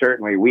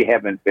certainly we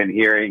haven't been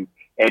hearing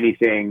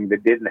anything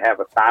that didn't have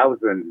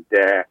 1,000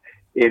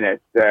 in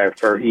it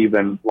for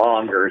even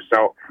longer.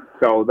 So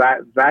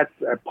that's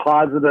a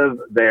positive.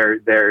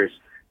 There's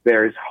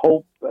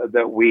hope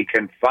that we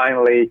can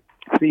finally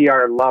see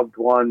our loved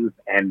ones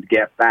and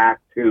get back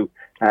to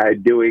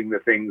doing the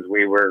things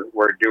we were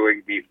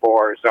doing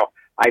before. So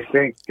I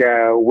think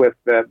with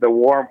the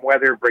warm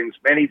weather brings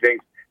many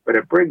things, but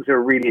it brings a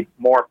really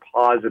more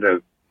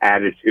positive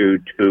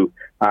attitude to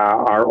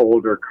our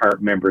older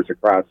CARP members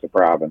across the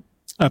province.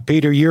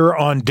 Peter, you're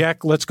on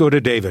deck. Let's go to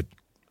David.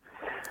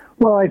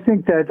 Well, I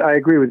think that I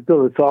agree with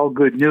Bill. It's all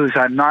good news.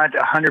 I'm not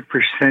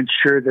 100%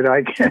 sure that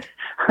I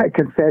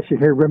confess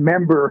here,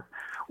 remember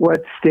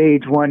what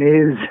stage one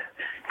is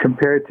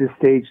compared to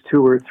stage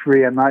 2 or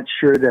 3. I'm not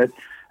sure that,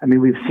 I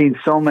mean, we've seen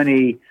so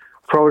many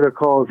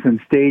protocols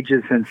and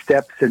stages and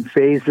steps and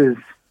phases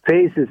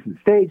and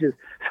stages.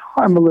 So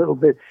I'm a little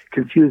bit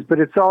confused, but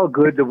it's all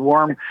good. The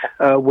warm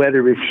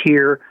weather is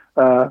here.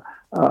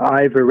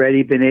 I've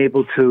already been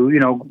able to,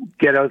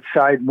 get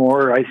outside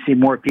more. I see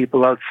more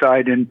people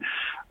outside and,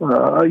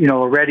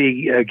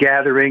 already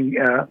gathering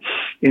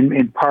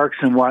in parks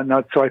and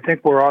whatnot. So I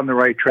think we're on the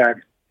right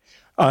track.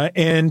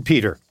 And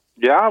Peter.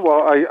 Yeah,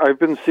 well, I've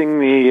been seeing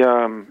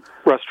the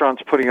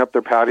restaurants putting up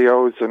their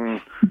patios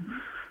and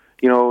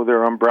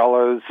their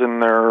umbrellas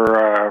and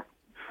their,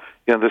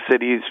 the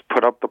cities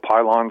put up the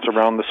pylons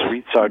around the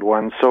street side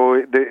ones.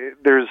 So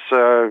there's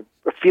a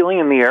feeling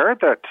in the air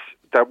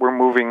that we're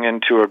moving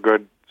into a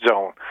good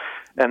zone,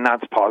 and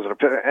that's positive.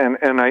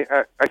 And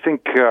I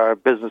think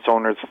business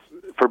owners,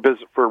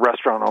 for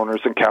restaurant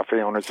owners and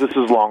cafe owners, this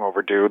is long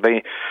overdue.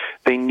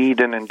 They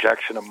need an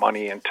injection of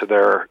money into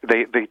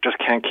they just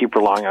can't keep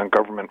relying on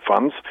government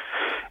funds,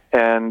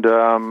 and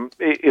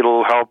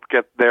it'll help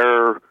get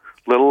their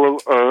little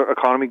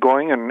economy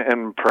going,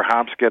 and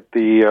perhaps get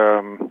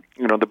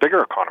the bigger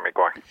economy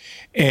going.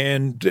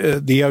 And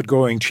the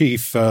outgoing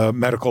chief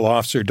medical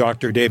officer,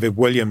 Dr. David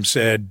Williams,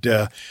 said,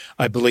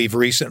 I believe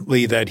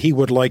recently, that he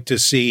would like to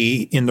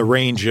see in the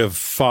range of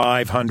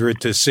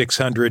 500 to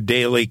 600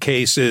 daily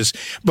cases,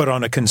 but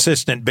on a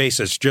consistent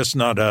basis, just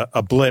not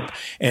a blip.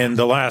 And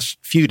the last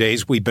few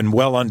days, we've been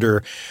well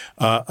under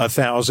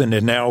 1,000,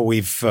 and now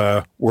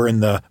we're in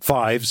the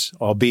fives,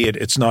 albeit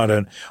it's not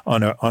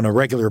on a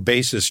regular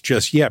basis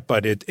just yet,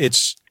 but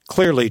it's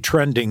clearly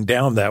trending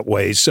down that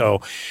way.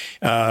 So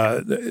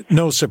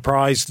no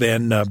surprise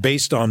then,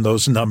 based on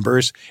those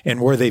numbers and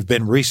where they've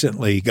been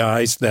recently,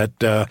 guys,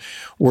 that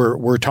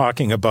we're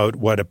talking about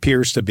what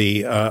appears to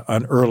be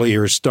an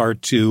earlier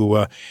start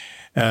to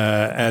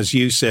as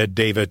you said,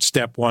 David,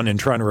 step one in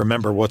trying to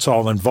remember what's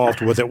all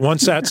involved with it.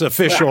 Once that's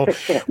official,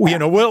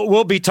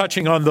 we'll be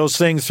touching on those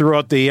things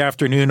throughout the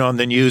afternoon on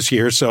the news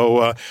here.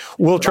 So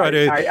we'll try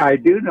to.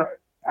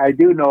 I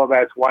do know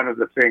that's one of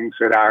the things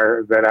that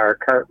our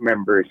CART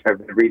members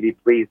have been really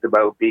pleased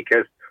about,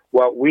 because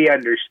what we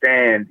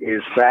understand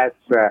is that's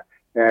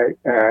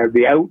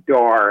the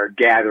outdoor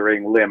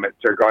gathering limits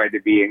are going to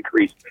be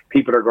increased.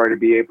 People are going to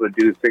be able to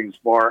do things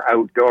more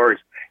outdoors.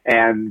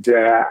 And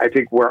I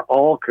think we're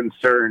all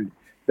concerned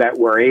that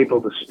we're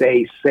able to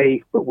stay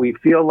safe, but we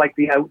feel like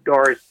the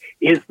outdoors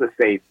is the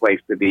safe place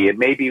to be. And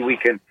maybe we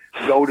can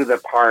go to the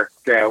park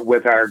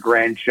with our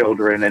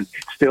grandchildren and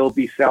still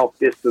be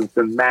self-distanced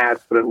and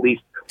masked, but at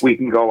least we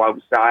can go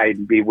outside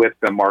and be with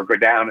them, or go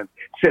down and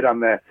sit on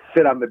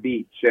the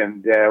beach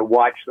and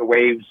watch the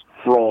waves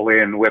roll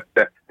in with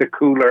the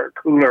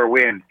cooler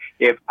wind.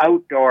 If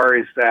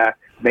outdoors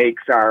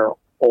makes our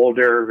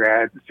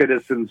older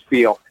citizens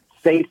feel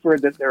safer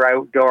that they're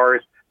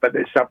outdoors, but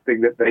there's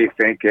something that they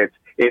think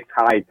it's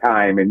high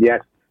time. And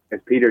yes, as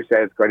Peter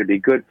says, it's going to be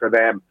good for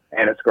them,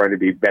 and it's going to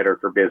be better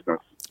for business.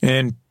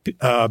 And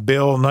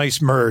Bill,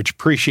 nice merge.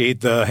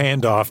 Appreciate the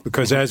handoff,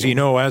 because as you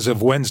know, as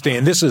of Wednesday,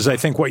 and this is, I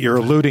think, what you're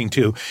alluding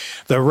to,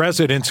 the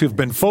residents who've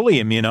been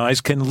fully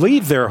immunized can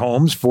leave their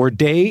homes for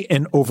day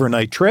and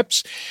overnight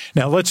trips.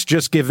 Now, let's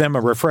just give them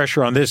a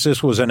refresher on this.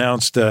 This was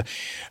announced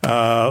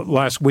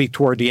last week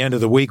toward the end of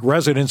the week.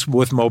 Residents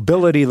with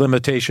mobility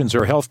limitations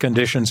or health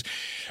conditions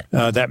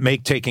that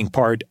make taking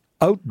part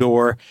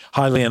outdoor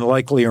highly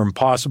unlikely or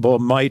impossible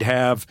may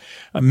have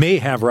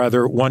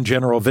one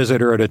general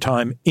visitor at a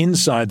time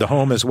inside the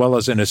home, as well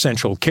as an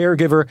essential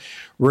caregiver.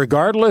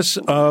 Regardless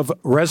of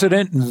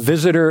resident and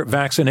visitor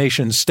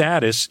vaccination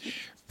status,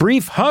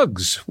 brief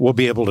hugs will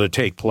be able to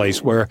take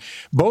place where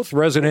both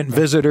resident and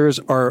visitors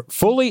are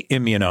fully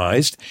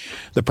immunized.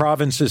 The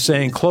province is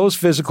saying close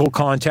physical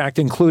contact,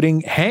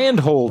 including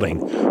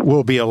hand-holding,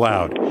 will be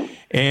allowed.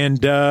 And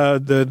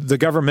the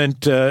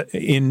government,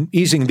 in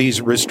easing these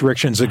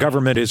restrictions, the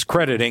government is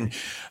crediting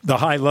the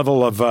high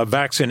level of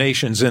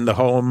vaccinations in the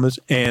homes,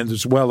 and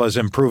as well as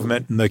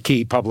improvement in the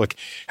key public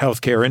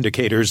health care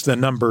indicators. The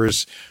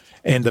numbers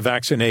and the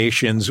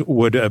vaccinations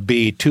would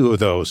be two of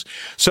those.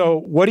 So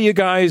what do you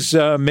guys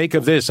make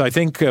of this? I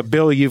think,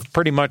 Bill, you've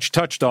pretty much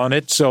touched on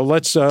it. So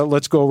let's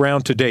go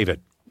around to David.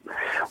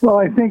 Well,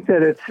 I think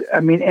that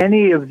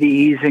any of the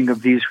easing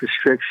of these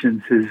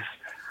restrictions is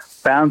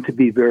bound to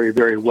be very,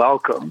 very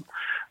welcome.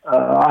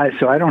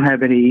 So I don't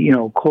have any,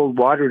 cold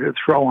water to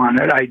throw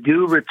on it. I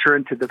do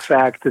return to the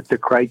fact that the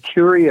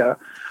criteria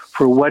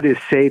for what is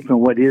safe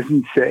and what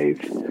isn't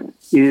safe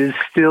is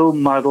still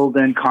muddled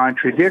and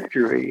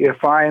contradictory.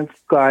 If I'm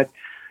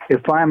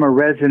a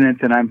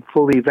resident and I'm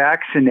fully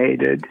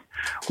vaccinated,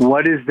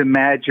 what is the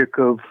magic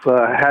of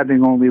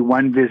having only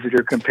one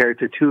visitor compared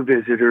to two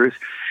visitors?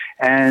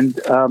 And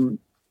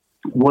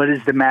what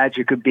is the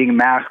magic of being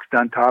masked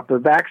on top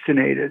of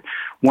vaccinated?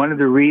 One of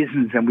the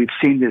reasons, and we've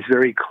seen this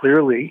very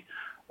clearly,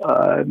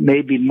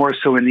 maybe more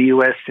so in the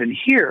U.S. than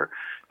here,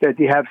 that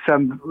you have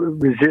some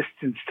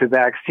resistance to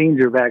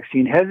vaccines or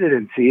vaccine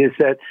hesitancy, is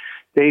that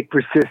they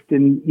persist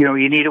in, you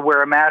need to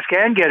wear a mask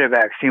and get a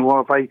vaccine.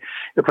 Well,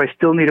 if I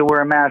still need to wear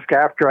a mask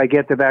after I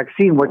get the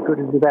vaccine, what good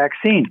is the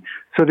vaccine?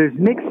 So there's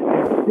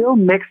still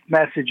mixed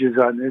messages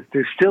on this.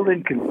 There's still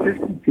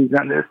inconsistencies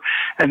on this,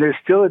 and there's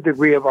still a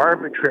degree of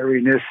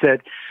arbitrariness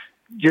that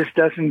just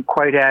doesn't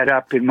quite add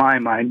up in my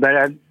mind.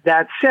 But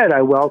that said,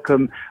 I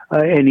welcome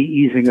any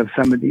easing of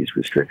some of these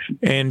restrictions.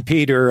 And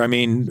Peter,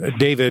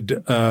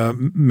 David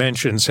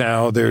mentions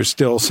how there's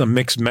still some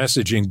mixed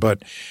messaging,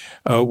 but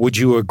would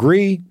you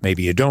agree,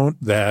 maybe you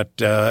don't, that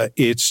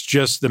it's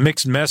just the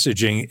mixed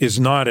messaging is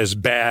not as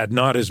bad,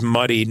 not as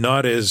muddy,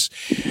 not as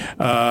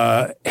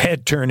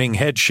head-turning,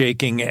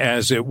 head-shaking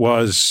as it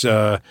was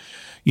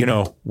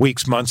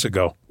weeks, months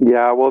ago.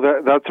 Yeah, well,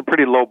 that's a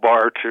pretty low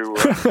bar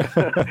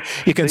to.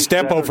 You can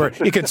step over it.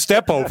 You can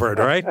step over it,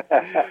 right?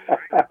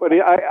 But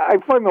I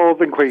find the whole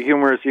thing quite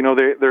humorous.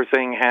 They're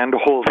saying hand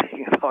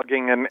holding and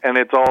hugging, and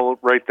it's all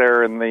right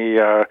there in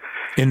the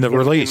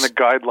release, in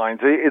the guidelines.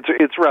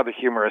 It's rather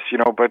humorous,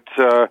 But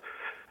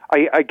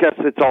I guess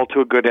it's all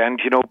to a good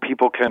end.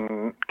 People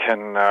can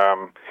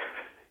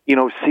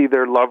see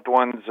their loved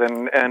ones,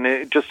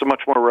 and just a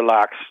much more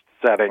relaxed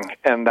setting,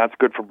 and that's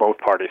good for both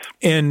parties.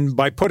 And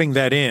by putting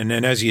that in,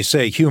 and as you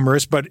say,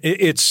 humorous, but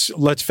it's,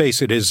 let's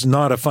face it, is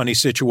not a funny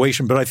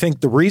situation. But I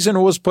think the reason it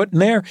was put in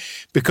there,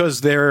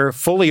 because they're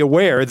fully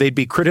aware they'd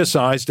be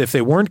criticized if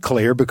they weren't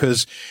clear,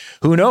 because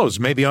who knows,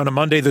 maybe on a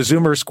Monday the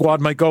Zoomer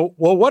squad might go,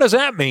 well, what does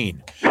that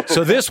mean?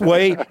 So this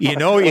way, you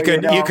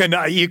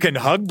can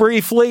hug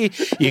briefly,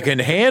 you can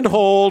hand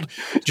hold,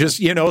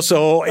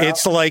 so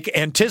it's like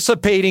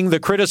anticipating the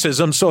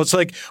criticism. So it's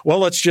like, well,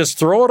 let's just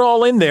throw it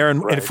all in there.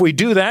 And if we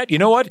do that, you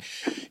know what?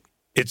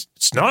 It's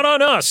not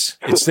on us.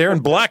 It's there in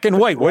black and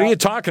white. What are you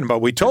talking about?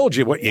 We told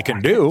you what you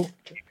can do.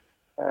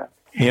 CARP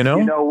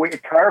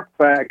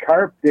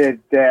did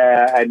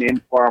an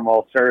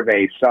informal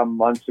survey some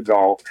months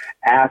ago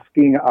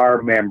asking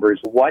our members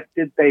what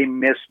did they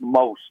miss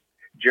most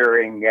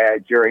during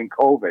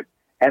COVID,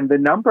 and the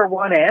number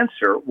one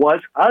answer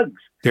was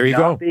hugs. There you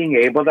go. Being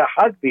able to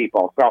hug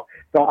people. So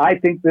I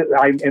think that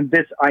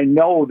I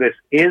know this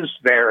is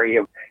very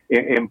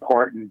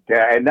important,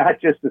 and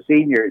not just the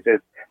seniors.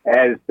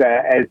 As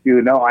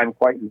you know, I'm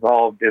quite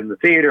involved in the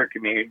theater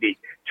community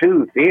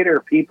too.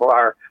 Theater people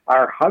are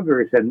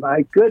huggers, and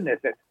my goodness,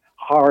 it's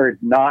hard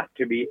not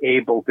to be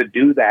able to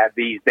do that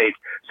these days.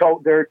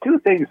 So there are two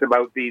things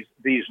about these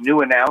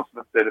new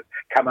announcements that have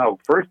come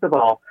out. First of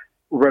all,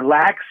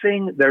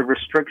 relaxing the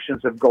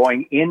restrictions of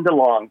going into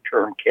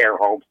long-term care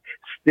homes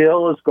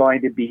still is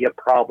going to be a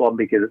problem,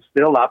 because it's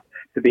still up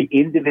to the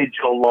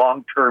individual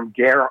long-term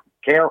care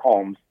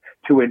homes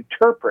to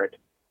interpret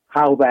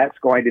how that's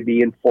going to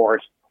be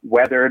enforced,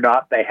 whether or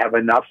not they have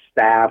enough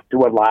staff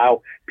to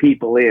allow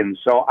people in.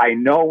 So I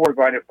know we're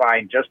going to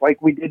find, just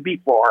like we did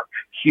before,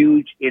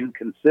 huge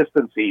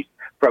inconsistencies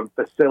from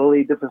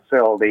facility to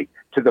facility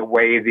to the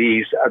way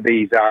these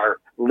are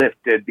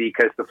lifted,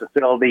 because the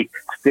facility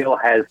still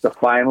has the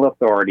final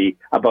authority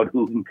about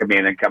who can come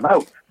in and come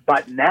out.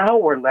 But now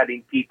we're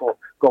letting people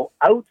go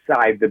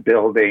outside the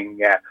building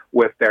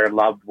with their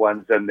loved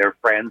ones and their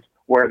friends,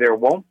 where there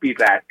won't be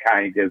that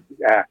kind of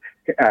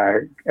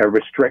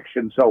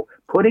restriction. So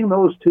putting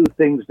those two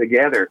things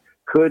together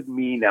could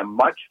mean a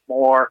much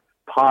more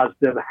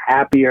positive,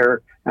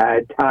 happier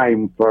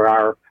time for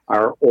our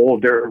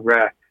older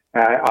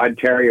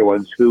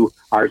Ontarians who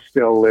are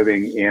still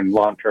living in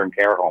long-term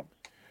care homes.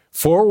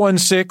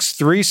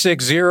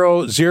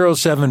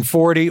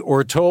 416-360-0740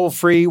 or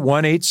toll-free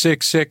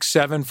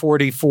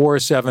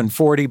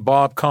 1-866-744-740.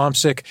 Bob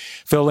Komsic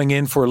filling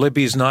in for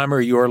Libby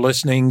Znaimer. You are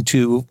listening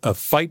to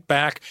Fight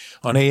Back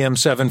on AM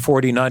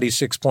 740,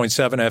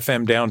 96.7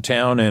 FM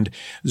downtown, and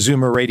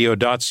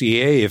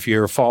zoomerradio.ca if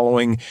you're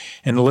following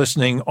and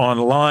listening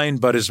online.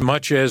 But as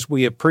much as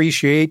we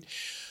appreciate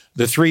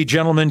the three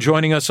gentlemen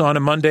joining us on a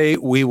Monday,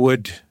 we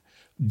would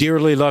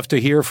dearly love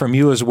to hear from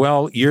you as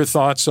well. Your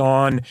thoughts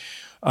on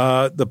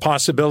the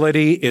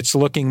possibility. It's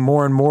looking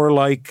more and more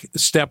like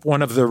step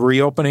one of the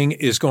reopening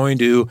is going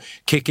to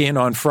kick in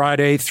on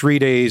Friday, 3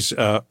 days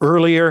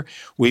earlier.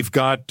 We've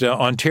got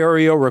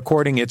Ontario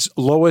recording its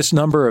lowest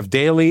number of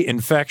daily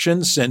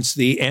infections since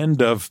the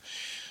end of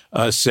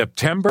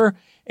September.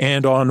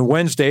 And on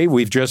Wednesday,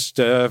 we've just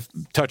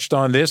touched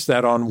on this,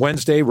 that on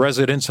Wednesday,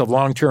 residents of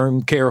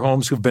long-term care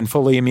homes who've been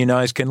fully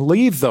immunized can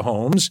leave the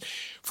homes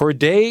for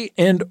day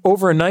and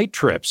overnight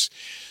trips.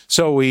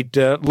 So we'd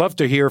love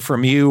to hear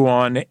from you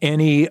on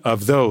any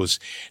of those.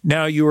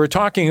 Now, you were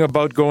talking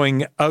about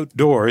going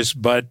outdoors,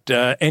 but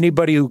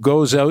anybody who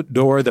goes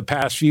outdoor the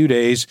past few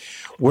days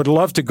would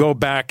love to go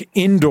back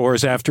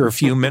indoors after a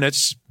few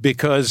minutes,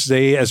 because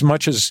they, as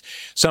much as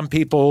some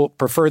people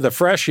prefer the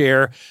fresh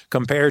air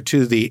compared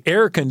to the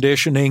air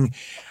conditioning,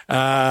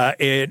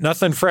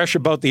 nothing fresh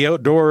about the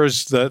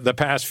outdoors the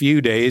past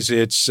few days.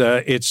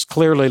 It's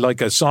clearly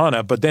like a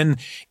sauna. But then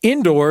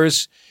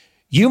indoors,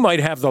 you might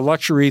have the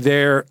luxury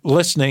there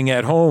listening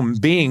at home,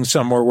 being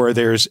somewhere where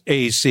there's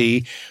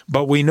AC,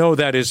 but we know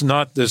that is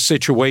not the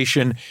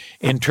situation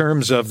in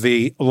terms of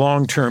the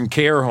long-term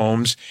care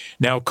homes.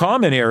 Now,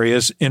 common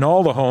areas in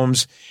all the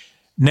homes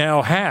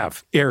now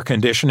have air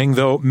conditioning,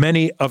 though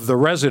many of the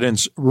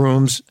residents'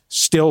 rooms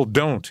still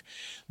don't.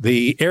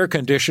 The air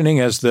conditioning,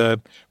 as the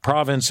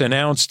province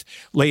announced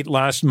late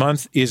last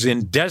month, is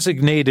in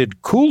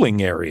designated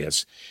cooling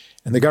areas.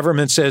 And the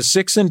government says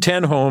 6 in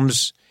 10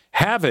 homes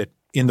have it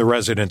in the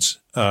residents'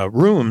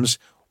 rooms.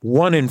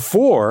 1 in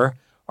 4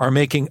 are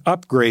making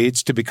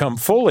upgrades to become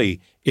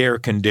fully air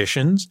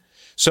conditioned.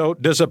 So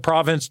does a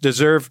province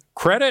deserve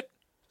credit,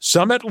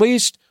 some at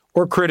least,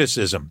 or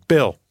criticism?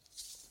 Bill?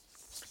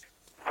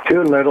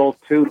 Too little,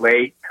 too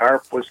late.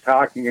 CARP was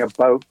talking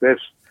about this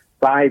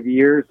 5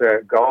 years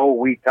ago.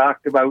 We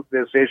talked about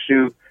this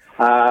issue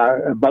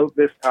about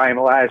this time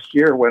last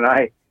year when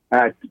I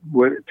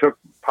took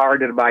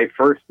part in my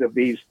first of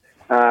these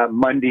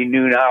Monday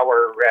noon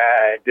hour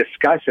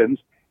discussions,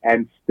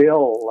 and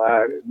still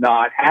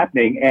not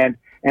happening.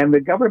 And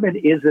the government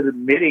isn't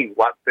admitting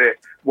what the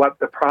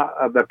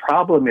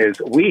problem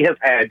is. We have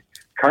had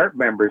CARP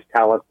members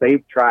tell us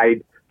they've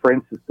tried, for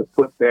instance, to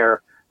put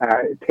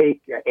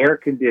take air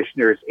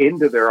conditioners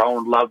into their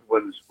own loved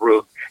ones'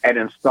 roof and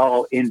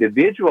install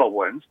individual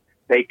ones.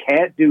 They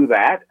can't do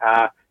that.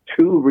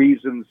 Two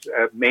reasons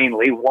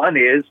mainly. One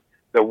is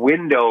the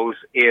windows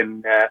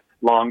in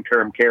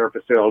long-term care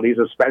facilities,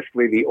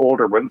 especially the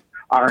older ones,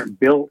 aren't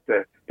built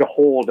to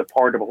hold a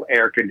portable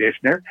air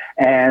conditioner.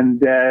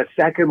 And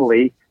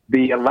secondly,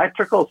 the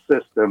electrical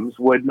systems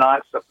would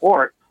not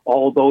support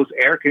all those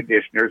air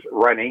conditioners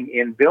running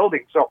in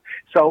buildings.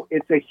 So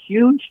it's a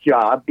huge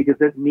job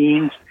because it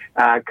means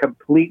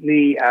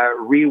completely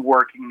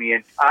reworking the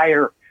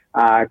entire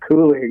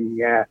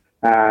cooling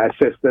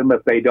system.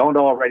 If they don't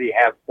already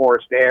have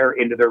forced air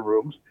into their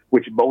rooms,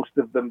 which most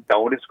of them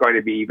don't, it's going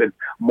to be even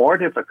more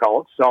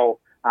difficult. So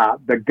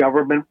the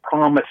government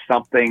promised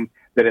something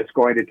that it's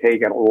going to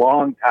take a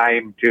long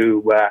time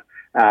to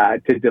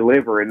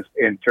deliver in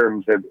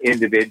terms of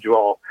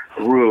individual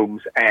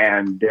rooms,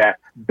 and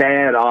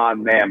bad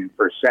on them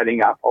for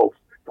setting up hopes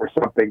for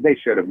something they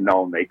should have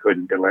known they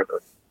couldn't deliver.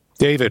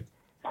 David.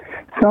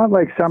 It's not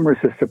like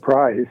summer's a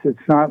surprise.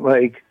 It's not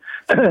like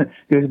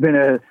there's been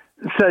a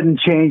sudden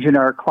change in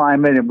our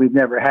climate and we've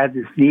never had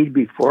this need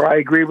before. I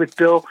agree with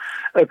Bill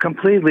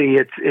completely.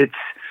 It's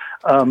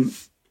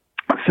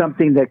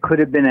something that could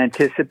have been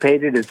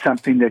anticipated. It's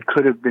something that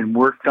could have been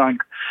worked on.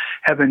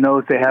 Heaven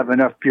knows they have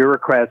enough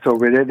bureaucrats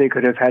over there. They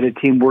could have had a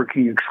team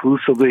working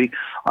exclusively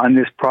on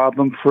this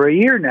problem for a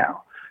year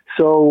now.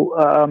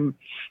 So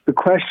the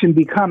question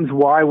becomes,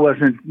 why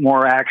wasn't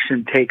more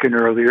action taken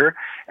earlier?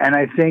 And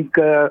I think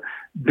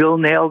Bill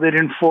nailed it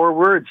in 4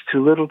 words: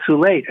 too little, too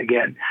late.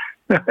 Again,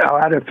 I'll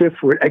add a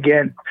 5th word: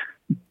 again.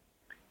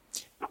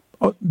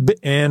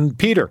 And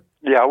Peter.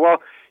 Yeah,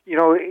 well, you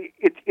know,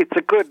 it's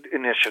a good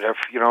initiative,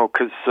 you know,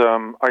 because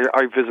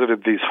I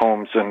visited these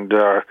homes, and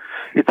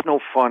it's no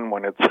fun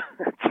when it's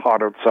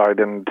hot outside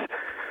and,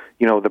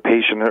 you know, the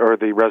patient or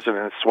the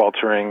resident is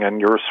sweltering and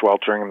you're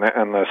sweltering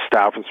and the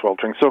staff is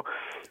sweltering. So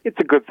it's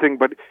a good thing,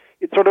 but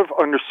it sort of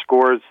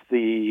underscores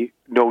the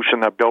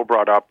notion that Bill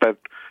brought up that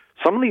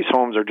some of these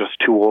homes are just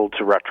too old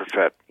to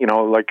retrofit, you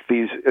know, like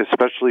these,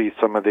 especially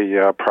some of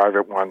the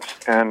private ones.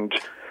 And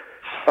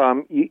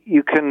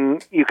you can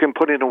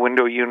put in a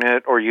window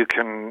unit, or you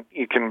can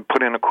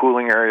put in a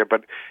cooling area,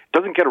 but it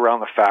doesn't get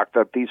around the fact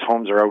that these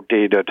homes are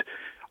outdated,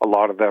 a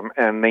lot of them,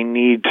 and they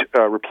need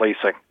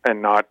replacing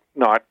and not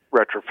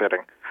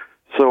retrofitting.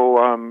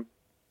 So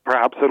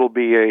perhaps it'll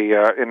be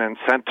an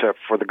incentive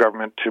for the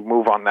government to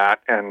move on that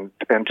and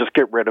just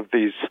get rid of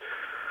these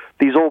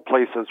old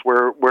places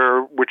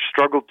which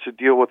struggle to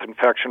deal with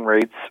infection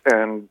rates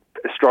and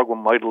struggle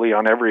mightily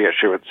on every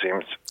issue, it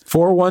seems.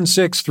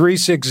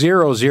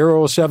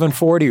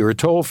 416-360-0740 or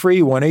toll free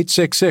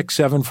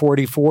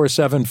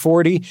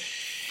 1-866-744-740.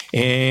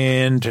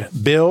 And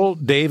Bill,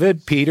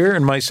 David, Peter,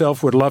 and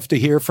myself would love to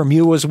hear from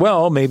you as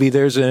well. Maybe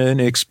there's an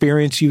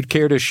experience you'd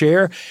care to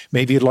share.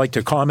 Maybe you'd like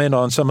to comment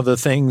on some of the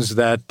things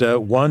that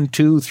 1,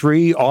 2,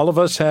 3, all of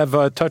us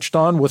have touched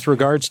on with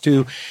regards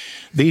to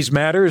these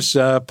matters.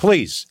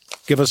 Please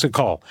give us a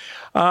call.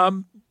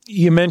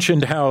 You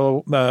mentioned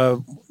how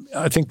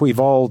I think we've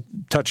all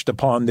touched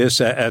upon this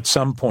at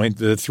some point.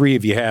 The three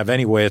of you have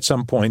anyway, at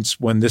some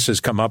points when this has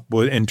come up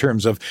in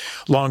terms of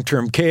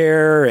long-term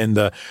care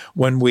and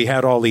when we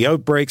had all the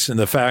outbreaks and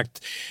the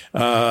fact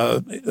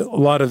a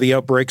lot of the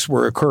outbreaks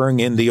were occurring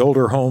in the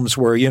older homes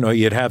where, you know,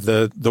 you'd have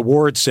the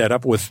ward set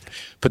up with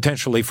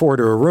potentially 4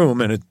 to a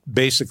room, and it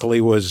basically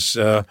was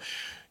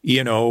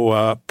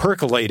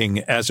percolating,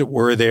 as it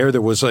were.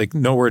 There was like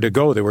nowhere to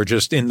go. They were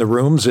just in the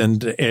rooms,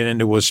 and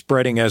it was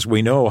spreading, as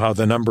we know, how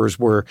the numbers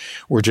were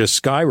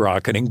just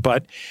skyrocketing.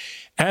 But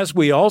as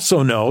we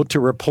also know, to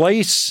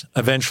replace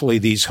eventually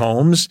these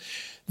homes,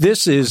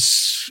 this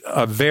is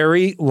a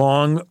very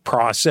long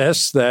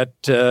process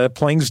that,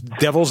 playing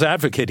devil's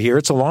advocate here,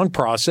 it's a long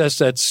process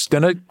that's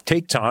going to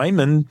take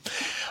time. And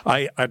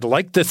I'd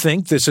like to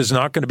think this is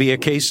not going to be a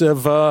case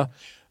of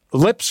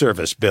lip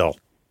service, Bill.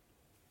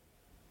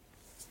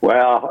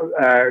 Well,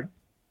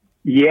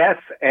 yes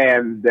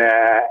and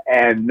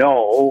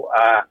no.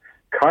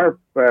 CARP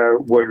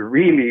would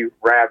really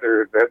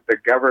rather that the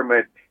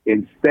government,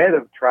 instead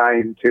of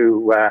trying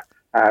to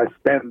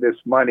spend this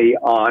money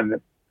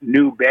on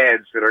new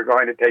beds that are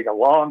going to take a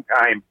long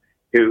time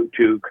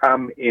to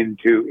come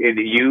into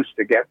use,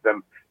 to get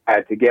them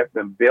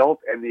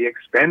built, and the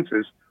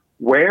expenses.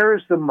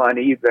 Where's the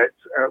money that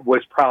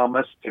was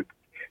promised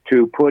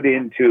to put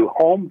into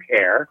home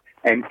care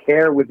and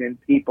care within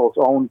people's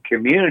own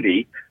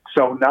community,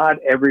 so not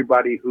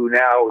everybody who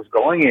now is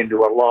going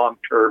into a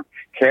long-term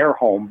care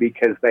home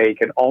because they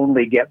can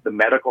only get the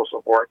medical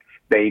support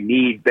they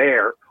need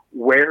there?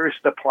 Where's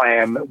the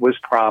plan that was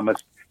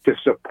promised to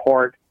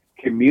support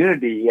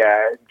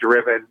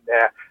community-driven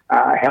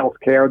health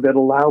care that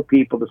allow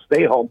people to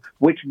stay home,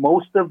 which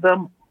most of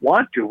them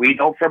want to. We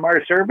know from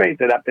our surveys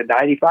that up to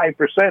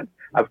 95%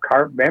 of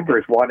CARP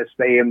members want to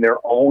stay in their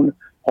own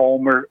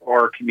home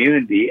or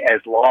community as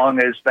long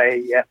as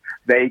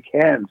they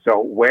can. So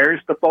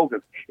where's the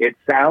focus? It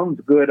sounds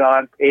good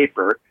on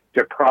paper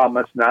to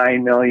promise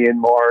 $9 million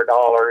more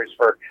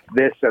for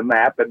this and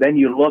that, but then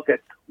you look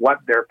at what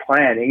they're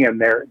planning, and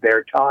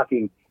they're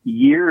talking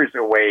years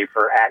away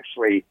for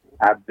actually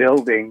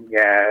building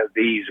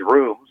these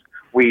rooms.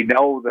 We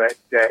know that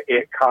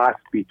it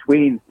costs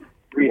between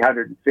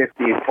 $350,000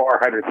 and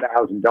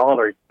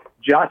 $400,000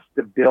 just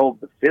to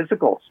build the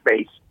physical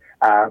space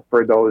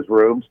for those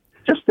rooms.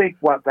 Just think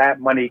what that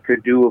money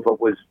could do if it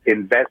was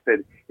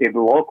invested in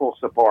local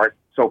support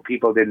so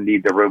people didn't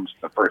need the rooms in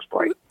the first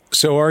place.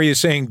 So are you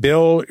saying,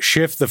 Bill,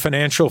 shift the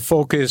financial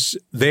focus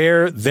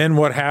there? Then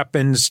what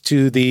happens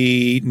to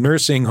the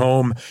nursing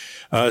home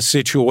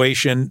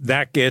situation?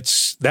 That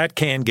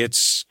can get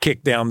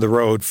kicked down the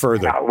road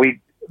further. We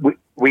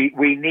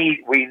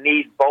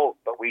need both,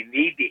 but we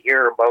need to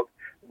hear about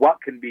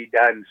what can be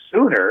done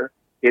sooner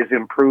is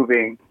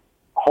improving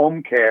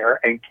home care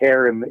and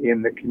care in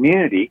the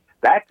community.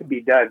 That can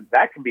be done.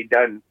 That can be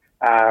done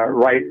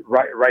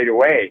right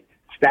away.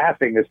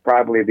 Staffing is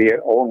probably the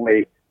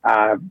only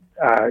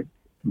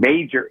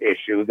major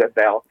issue that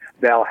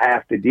they'll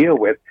have to deal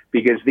with,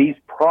 because these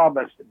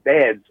promised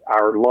beds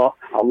are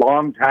a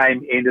long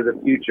time into the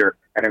future,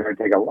 and are going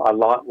to take a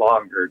lot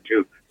longer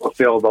to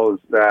fulfill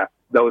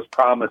those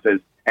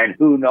promises. And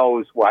who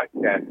knows what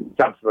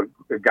subsequent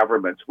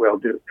governments will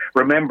do.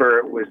 Remember,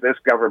 it was this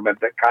government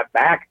that cut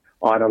back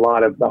on a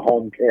lot of the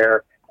home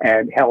care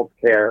and health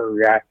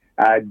care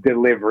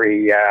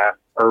delivery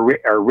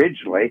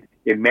originally.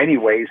 In many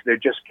ways, they're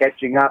just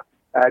catching up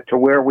to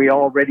where we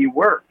already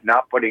were,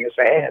 not putting us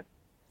ahead.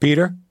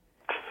 Peter?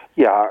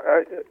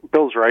 Yeah,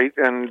 Bill's right,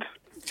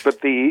 but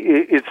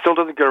it still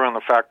doesn't get around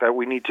the fact that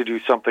we need to do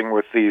something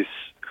with these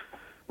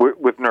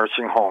with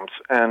nursing homes,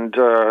 and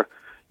an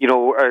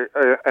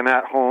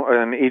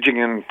aging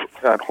in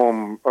at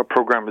home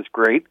program is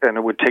great, and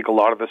it would take a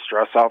lot of the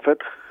stress off it.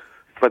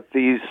 But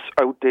these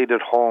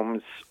outdated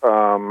homes,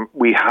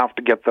 we have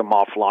to get them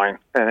offline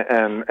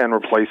and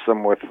replace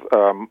them with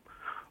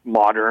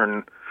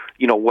modern,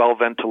 well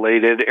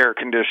ventilated, air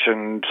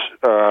conditioned,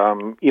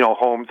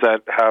 homes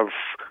that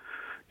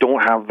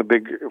don't have the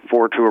big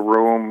 4 to a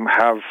room.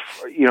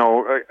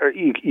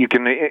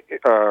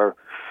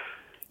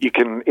 You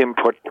can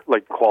input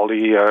like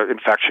quality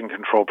infection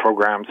control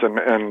programs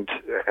and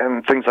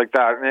things like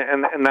that,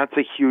 and that's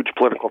a huge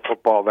political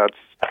football that's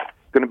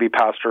going to be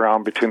passed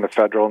around between the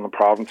federal and the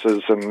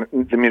provinces and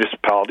the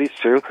municipalities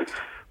too.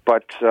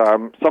 But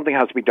something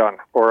has to be done,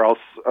 or else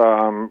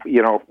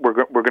we're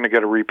going to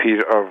get a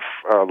repeat of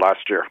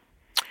last year.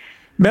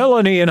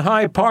 Melanie in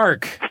High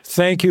Park,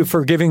 thank you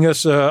for giving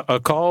us a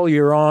call.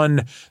 You're on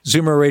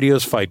Zoomer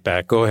Radio's Fight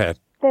Back. Go ahead.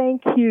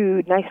 Thank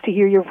you. Nice to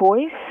hear your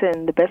voice,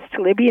 and the best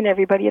to Libby and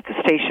everybody at the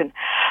station.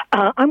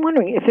 I'm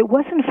wondering, if it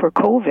wasn't for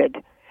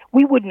COVID,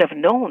 we wouldn't have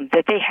known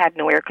that they had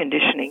no air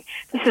conditioning.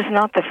 This is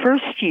not the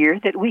first year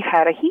that we've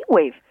had a heat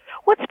wave.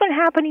 What's been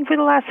happening for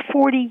the last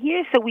 40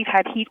 years that we've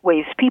had heat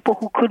waves? People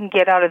who couldn't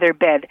get out of their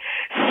bed,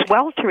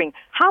 sweltering.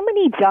 How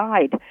many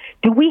died?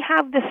 Do we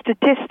have the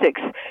statistics?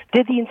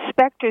 Did the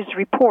inspectors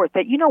report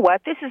that,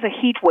 this is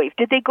a heat wave?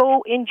 Did they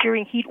go in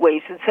during heat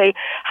waves and say,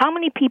 how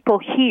many people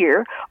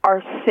here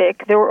are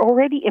sick? They're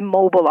already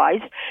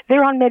immobilized.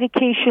 They're on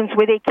medications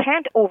where they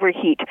can't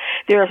overheat.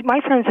 My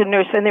friend's a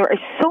nurse, and there are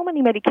so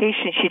many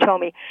medications, she told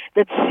me,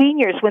 that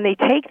seniors, when they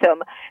take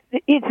them,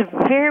 it's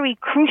very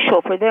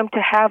crucial for them to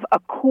have a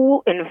cool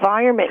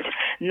environment,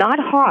 not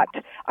hot.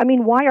 I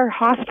mean, why are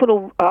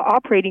hospital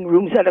operating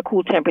rooms at a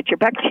cool temperature?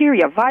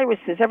 Bacteria,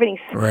 viruses, everything.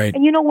 Right.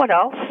 And you know what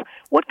else?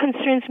 What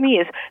concerns me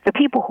is the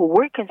people who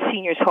work in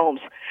seniors' homes.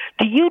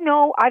 Do you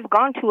know, I've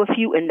gone to a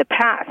few in the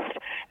past,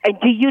 and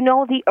do you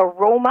know the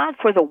aroma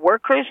for the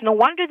workers? No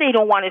wonder they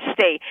don't want to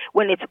stay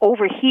when it's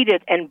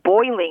overheated and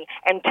boiling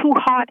and too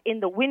hot in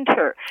the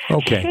winter.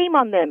 Okay. Shame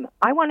on them.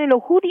 I want to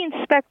know who the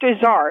inspectors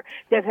are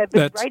that have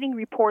been writing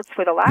reports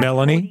for the last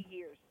 40 years.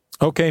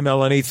 Okay,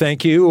 Melanie,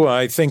 thank you.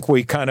 I think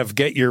we kind of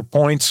get your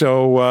point.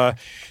 So,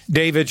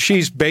 David,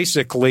 she's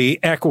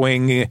basically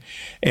echoing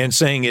and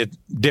saying it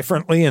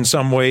differently, in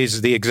some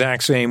ways the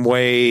exact same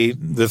way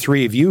the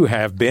three of you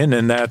have been,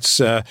 and that's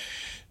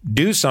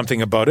do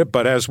something about it.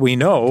 But as we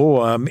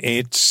know,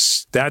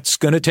 that's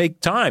going to take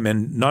time,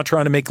 and not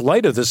trying to make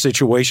light of the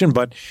situation.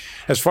 But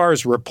as far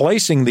as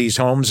replacing these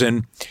homes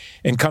and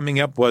coming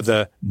up with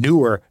a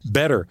newer,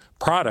 better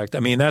product, I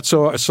mean, that's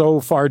so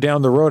far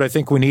down the road. I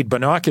think we need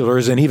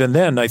binoculars. And even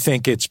then, I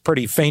think it's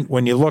pretty faint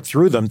when you look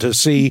through them to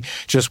see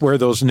just where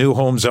those new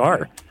homes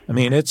are. I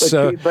mean, it's...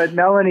 But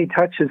Melanie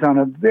touches on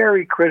a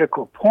very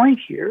critical point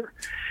here.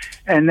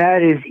 And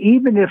that is,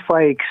 even if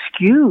I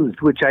excused,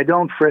 which I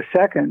don't for a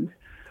second,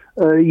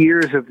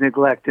 years of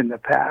neglect in the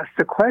past.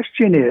 The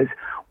question is,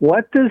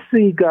 what does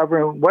the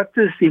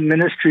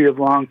Ministry of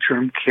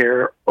Long-Term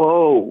Care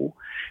owe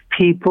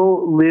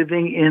people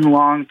living in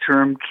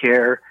long-term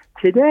care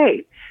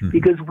today?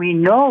 because we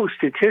know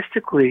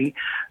statistically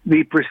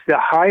the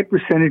high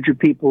percentage of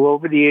people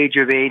over the age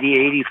of 80,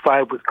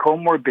 85 with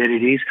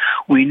comorbidities,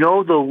 we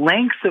know the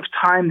length of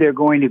time they're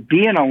going to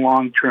be in a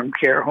long-term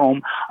care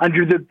home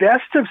under the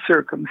best of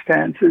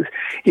circumstances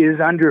is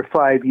under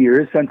 5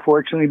 years,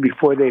 unfortunately,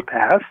 before they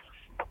pass.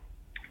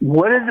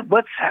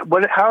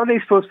 How are they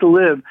supposed to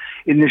live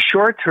in the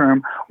short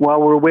term while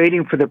we're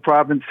waiting for the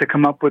province to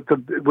come up with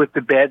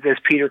the beds, as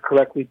Peter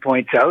correctly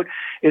points out?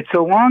 It's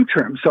a long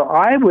term. So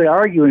I would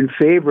argue in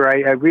favor.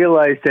 I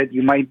realize that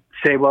you might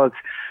say, well, it's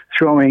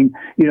throwing,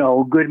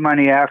 good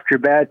money after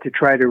bad to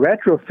try to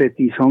retrofit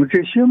these homes.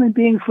 There's human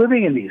beings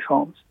living in these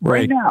homes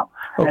right now.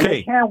 Okay. And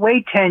they can't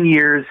wait 10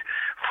 years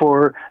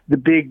for the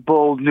big,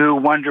 bold, new,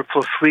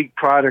 wonderful, sleek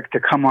product to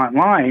come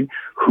online.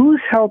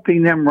 Who's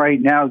helping them right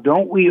now?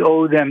 Don't we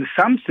owe them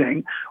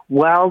something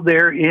while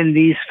they're in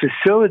these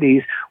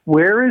facilities?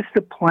 Where is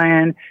the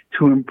plan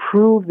to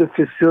improve the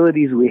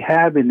facilities we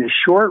have in the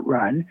short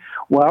run,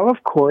 while,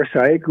 of course,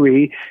 I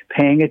agree,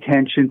 paying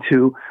attention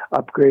to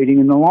upgrading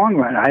in the long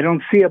run? I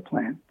don't see a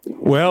plan.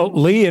 Well,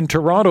 Lee in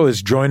Toronto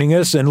is joining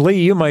us, and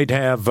Lee, you might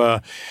have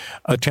a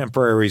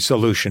temporary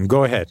solution.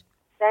 Go ahead.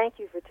 Thank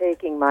you for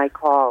taking my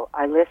call.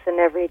 I listen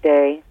every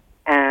day,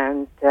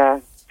 and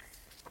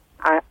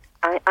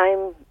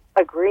I'm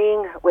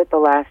agreeing with the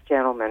last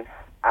gentleman.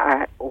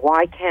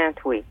 Why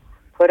can't we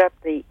put up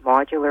the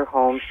modular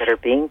homes that are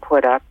being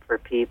put up for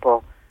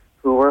people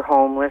who were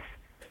homeless,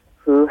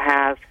 who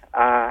have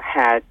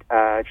had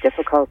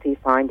difficulty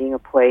finding a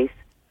place,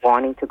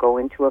 wanting to go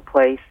into a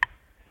place?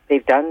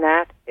 They've done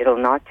that. It'll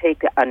not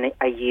take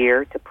a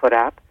year to put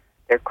up.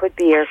 There could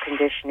be air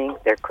conditioning.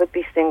 There could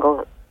be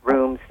single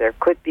rooms. There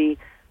could be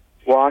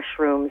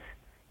washrooms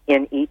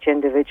in each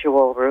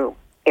individual room.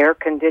 Air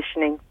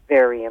conditioning,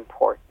 very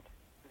important.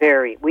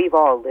 We've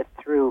all lived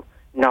through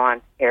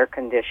non-air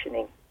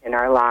conditioning in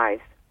our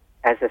lives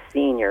as a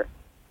senior.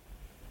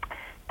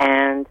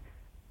 And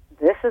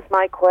this is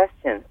my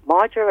question.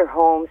 Modular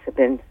homes have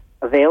been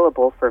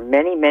available for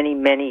many, many,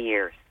 many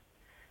years.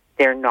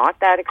 They're not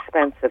that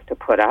expensive to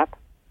put up.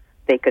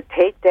 They could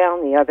take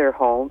down the other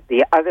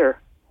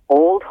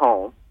old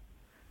home,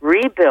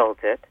 rebuild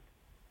it,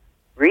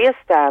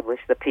 reestablish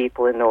the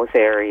people in those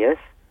areas,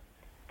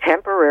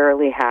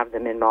 temporarily have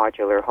them in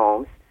modular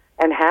homes,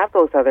 and have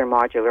those other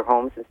modular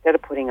homes instead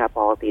of putting up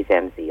all of these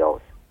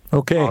MZOs.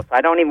 Okay. So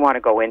I don't even want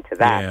to go into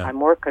that. Yeah. I'm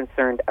more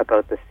concerned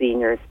about the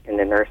seniors in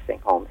the nursing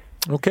homes.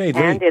 Okay,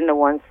 Lee. And in the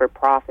ones for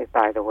profit,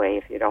 by the way,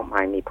 if you don't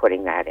mind me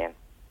putting that in.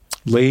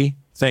 Lee,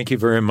 thank you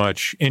very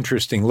much.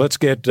 Interesting. Let's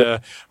get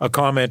a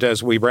comment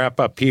as we wrap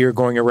up here,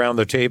 going around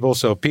the table.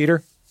 So,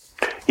 Peter?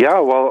 Yeah,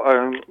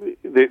 well,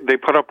 they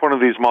put up one of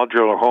these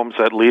modular homes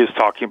that Lee is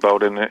talking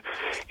about, and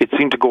it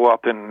seemed to go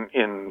up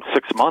in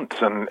 6 months,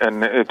 and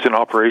it's in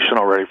operation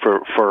already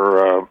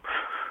for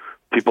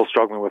people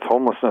struggling with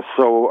homelessness.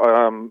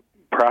 So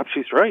perhaps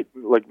he's right.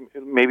 Like,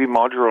 maybe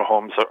modular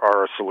homes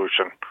are a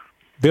solution.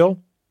 Bill?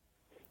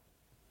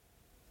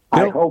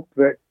 I hope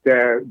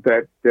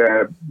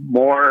that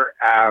more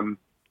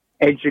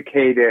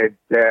educated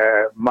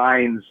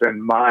minds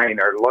than mine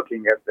are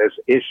looking at this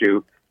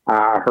issue.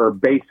 Her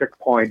basic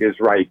point is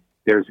right.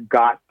 There's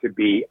got to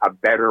be a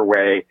better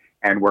way,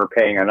 and we're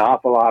paying an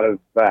awful lot of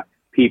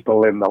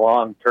people in the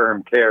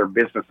long-term care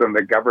business and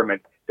the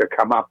government to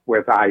come up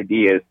with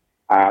ideas.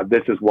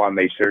 This is one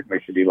they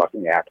certainly should be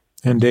looking at.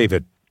 And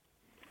David?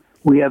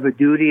 We have a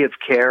duty of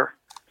care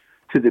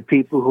to the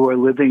people who are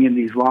living in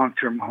these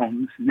long-term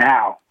homes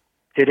now,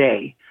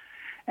 today.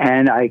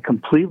 And I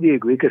completely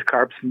agree, because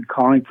CARP's been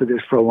calling for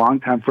this for a long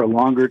time, for a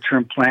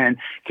longer-term plan,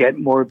 get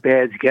more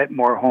beds, get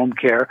more home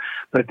care.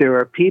 But there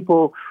are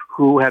people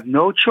who have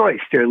no choice.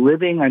 They're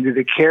living under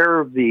the care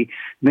of the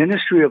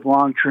Ministry of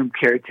Long-Term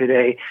Care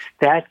today.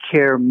 That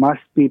care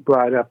must be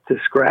brought up to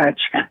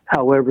scratch,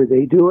 however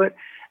they do it.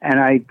 And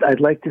I'd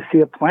like to see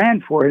a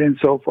plan for it, and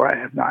so far I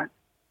have not.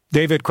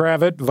 David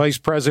Kravitz, Vice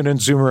President,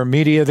 Zoomer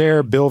Media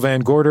there. Bill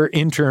Van Gorder,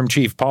 Interim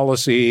Chief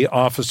Policy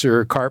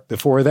Officer, CARP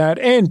before that.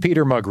 And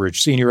Peter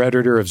Muggeridge, Senior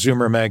Editor of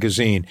Zoomer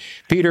Magazine.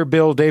 Peter,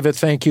 Bill, David,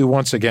 thank you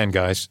once again,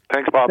 guys.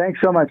 Thanks, Bob. Thanks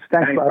so much.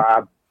 Thanks,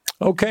 Bob.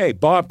 Okay,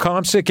 Bob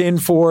Komsic in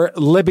for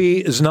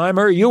Libby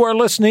Znaimer. You are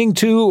listening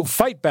to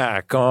Fight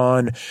Back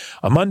on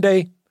a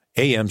Monday,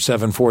 AM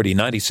 740,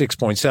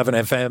 96.7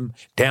 FM,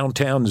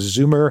 downtown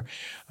Zoomer,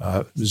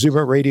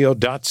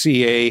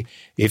 zoomerradio.ca,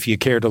 if you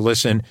care to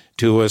listen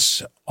to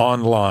us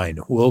online.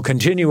 We'll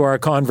continue our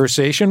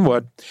conversation,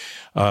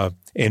 an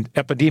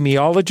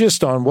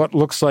epidemiologist on what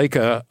looks like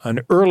an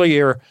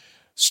earlier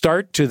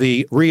start to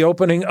the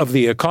reopening of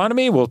the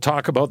economy. We'll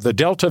talk about the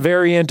Delta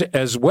variant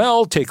as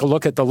well, take a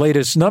look at the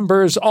latest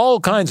numbers, all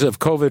kinds of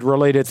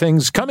COVID-related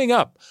things coming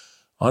up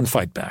on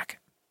Fight Back.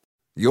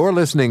 You're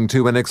listening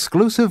to an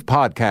exclusive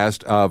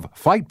podcast of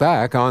Fight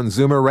Back on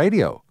Zoomer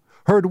Radio.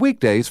 Heard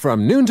weekdays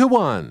from noon to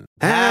 1.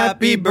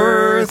 Happy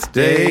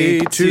birthday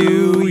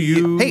to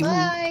you. Hey,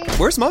 Bye.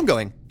 Where's Mom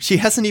going? She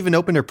hasn't even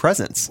opened her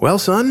presents. Well,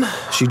 son,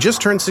 she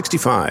just turned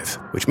 65,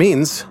 which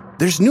means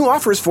there's new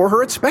offers for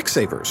her at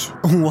Specsavers.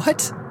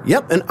 What?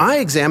 Yep, an eye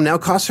exam now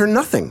costs her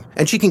nothing,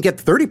 and she can get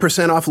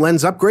 30% off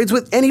lens upgrades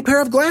with any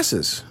pair of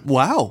glasses.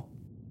 Wow.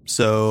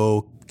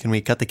 So, can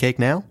we cut the cake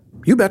now?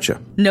 You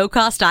betcha.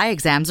 No-cost eye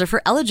exams are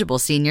for eligible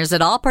seniors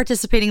at all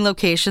participating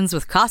locations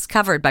with costs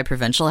covered by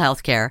provincial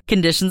health care.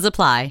 Conditions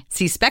apply.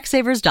 See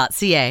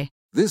specsavers.ca.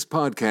 This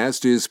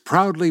podcast is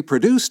proudly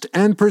produced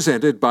and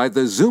presented by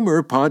the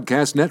Zoomer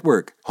Podcast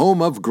Network,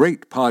 home of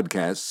great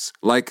podcasts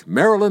like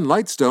Marilyn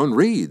Lightstone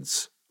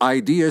Reads,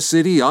 Idea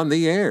City on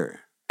the Air,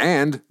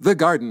 and The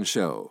Garden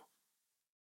Show.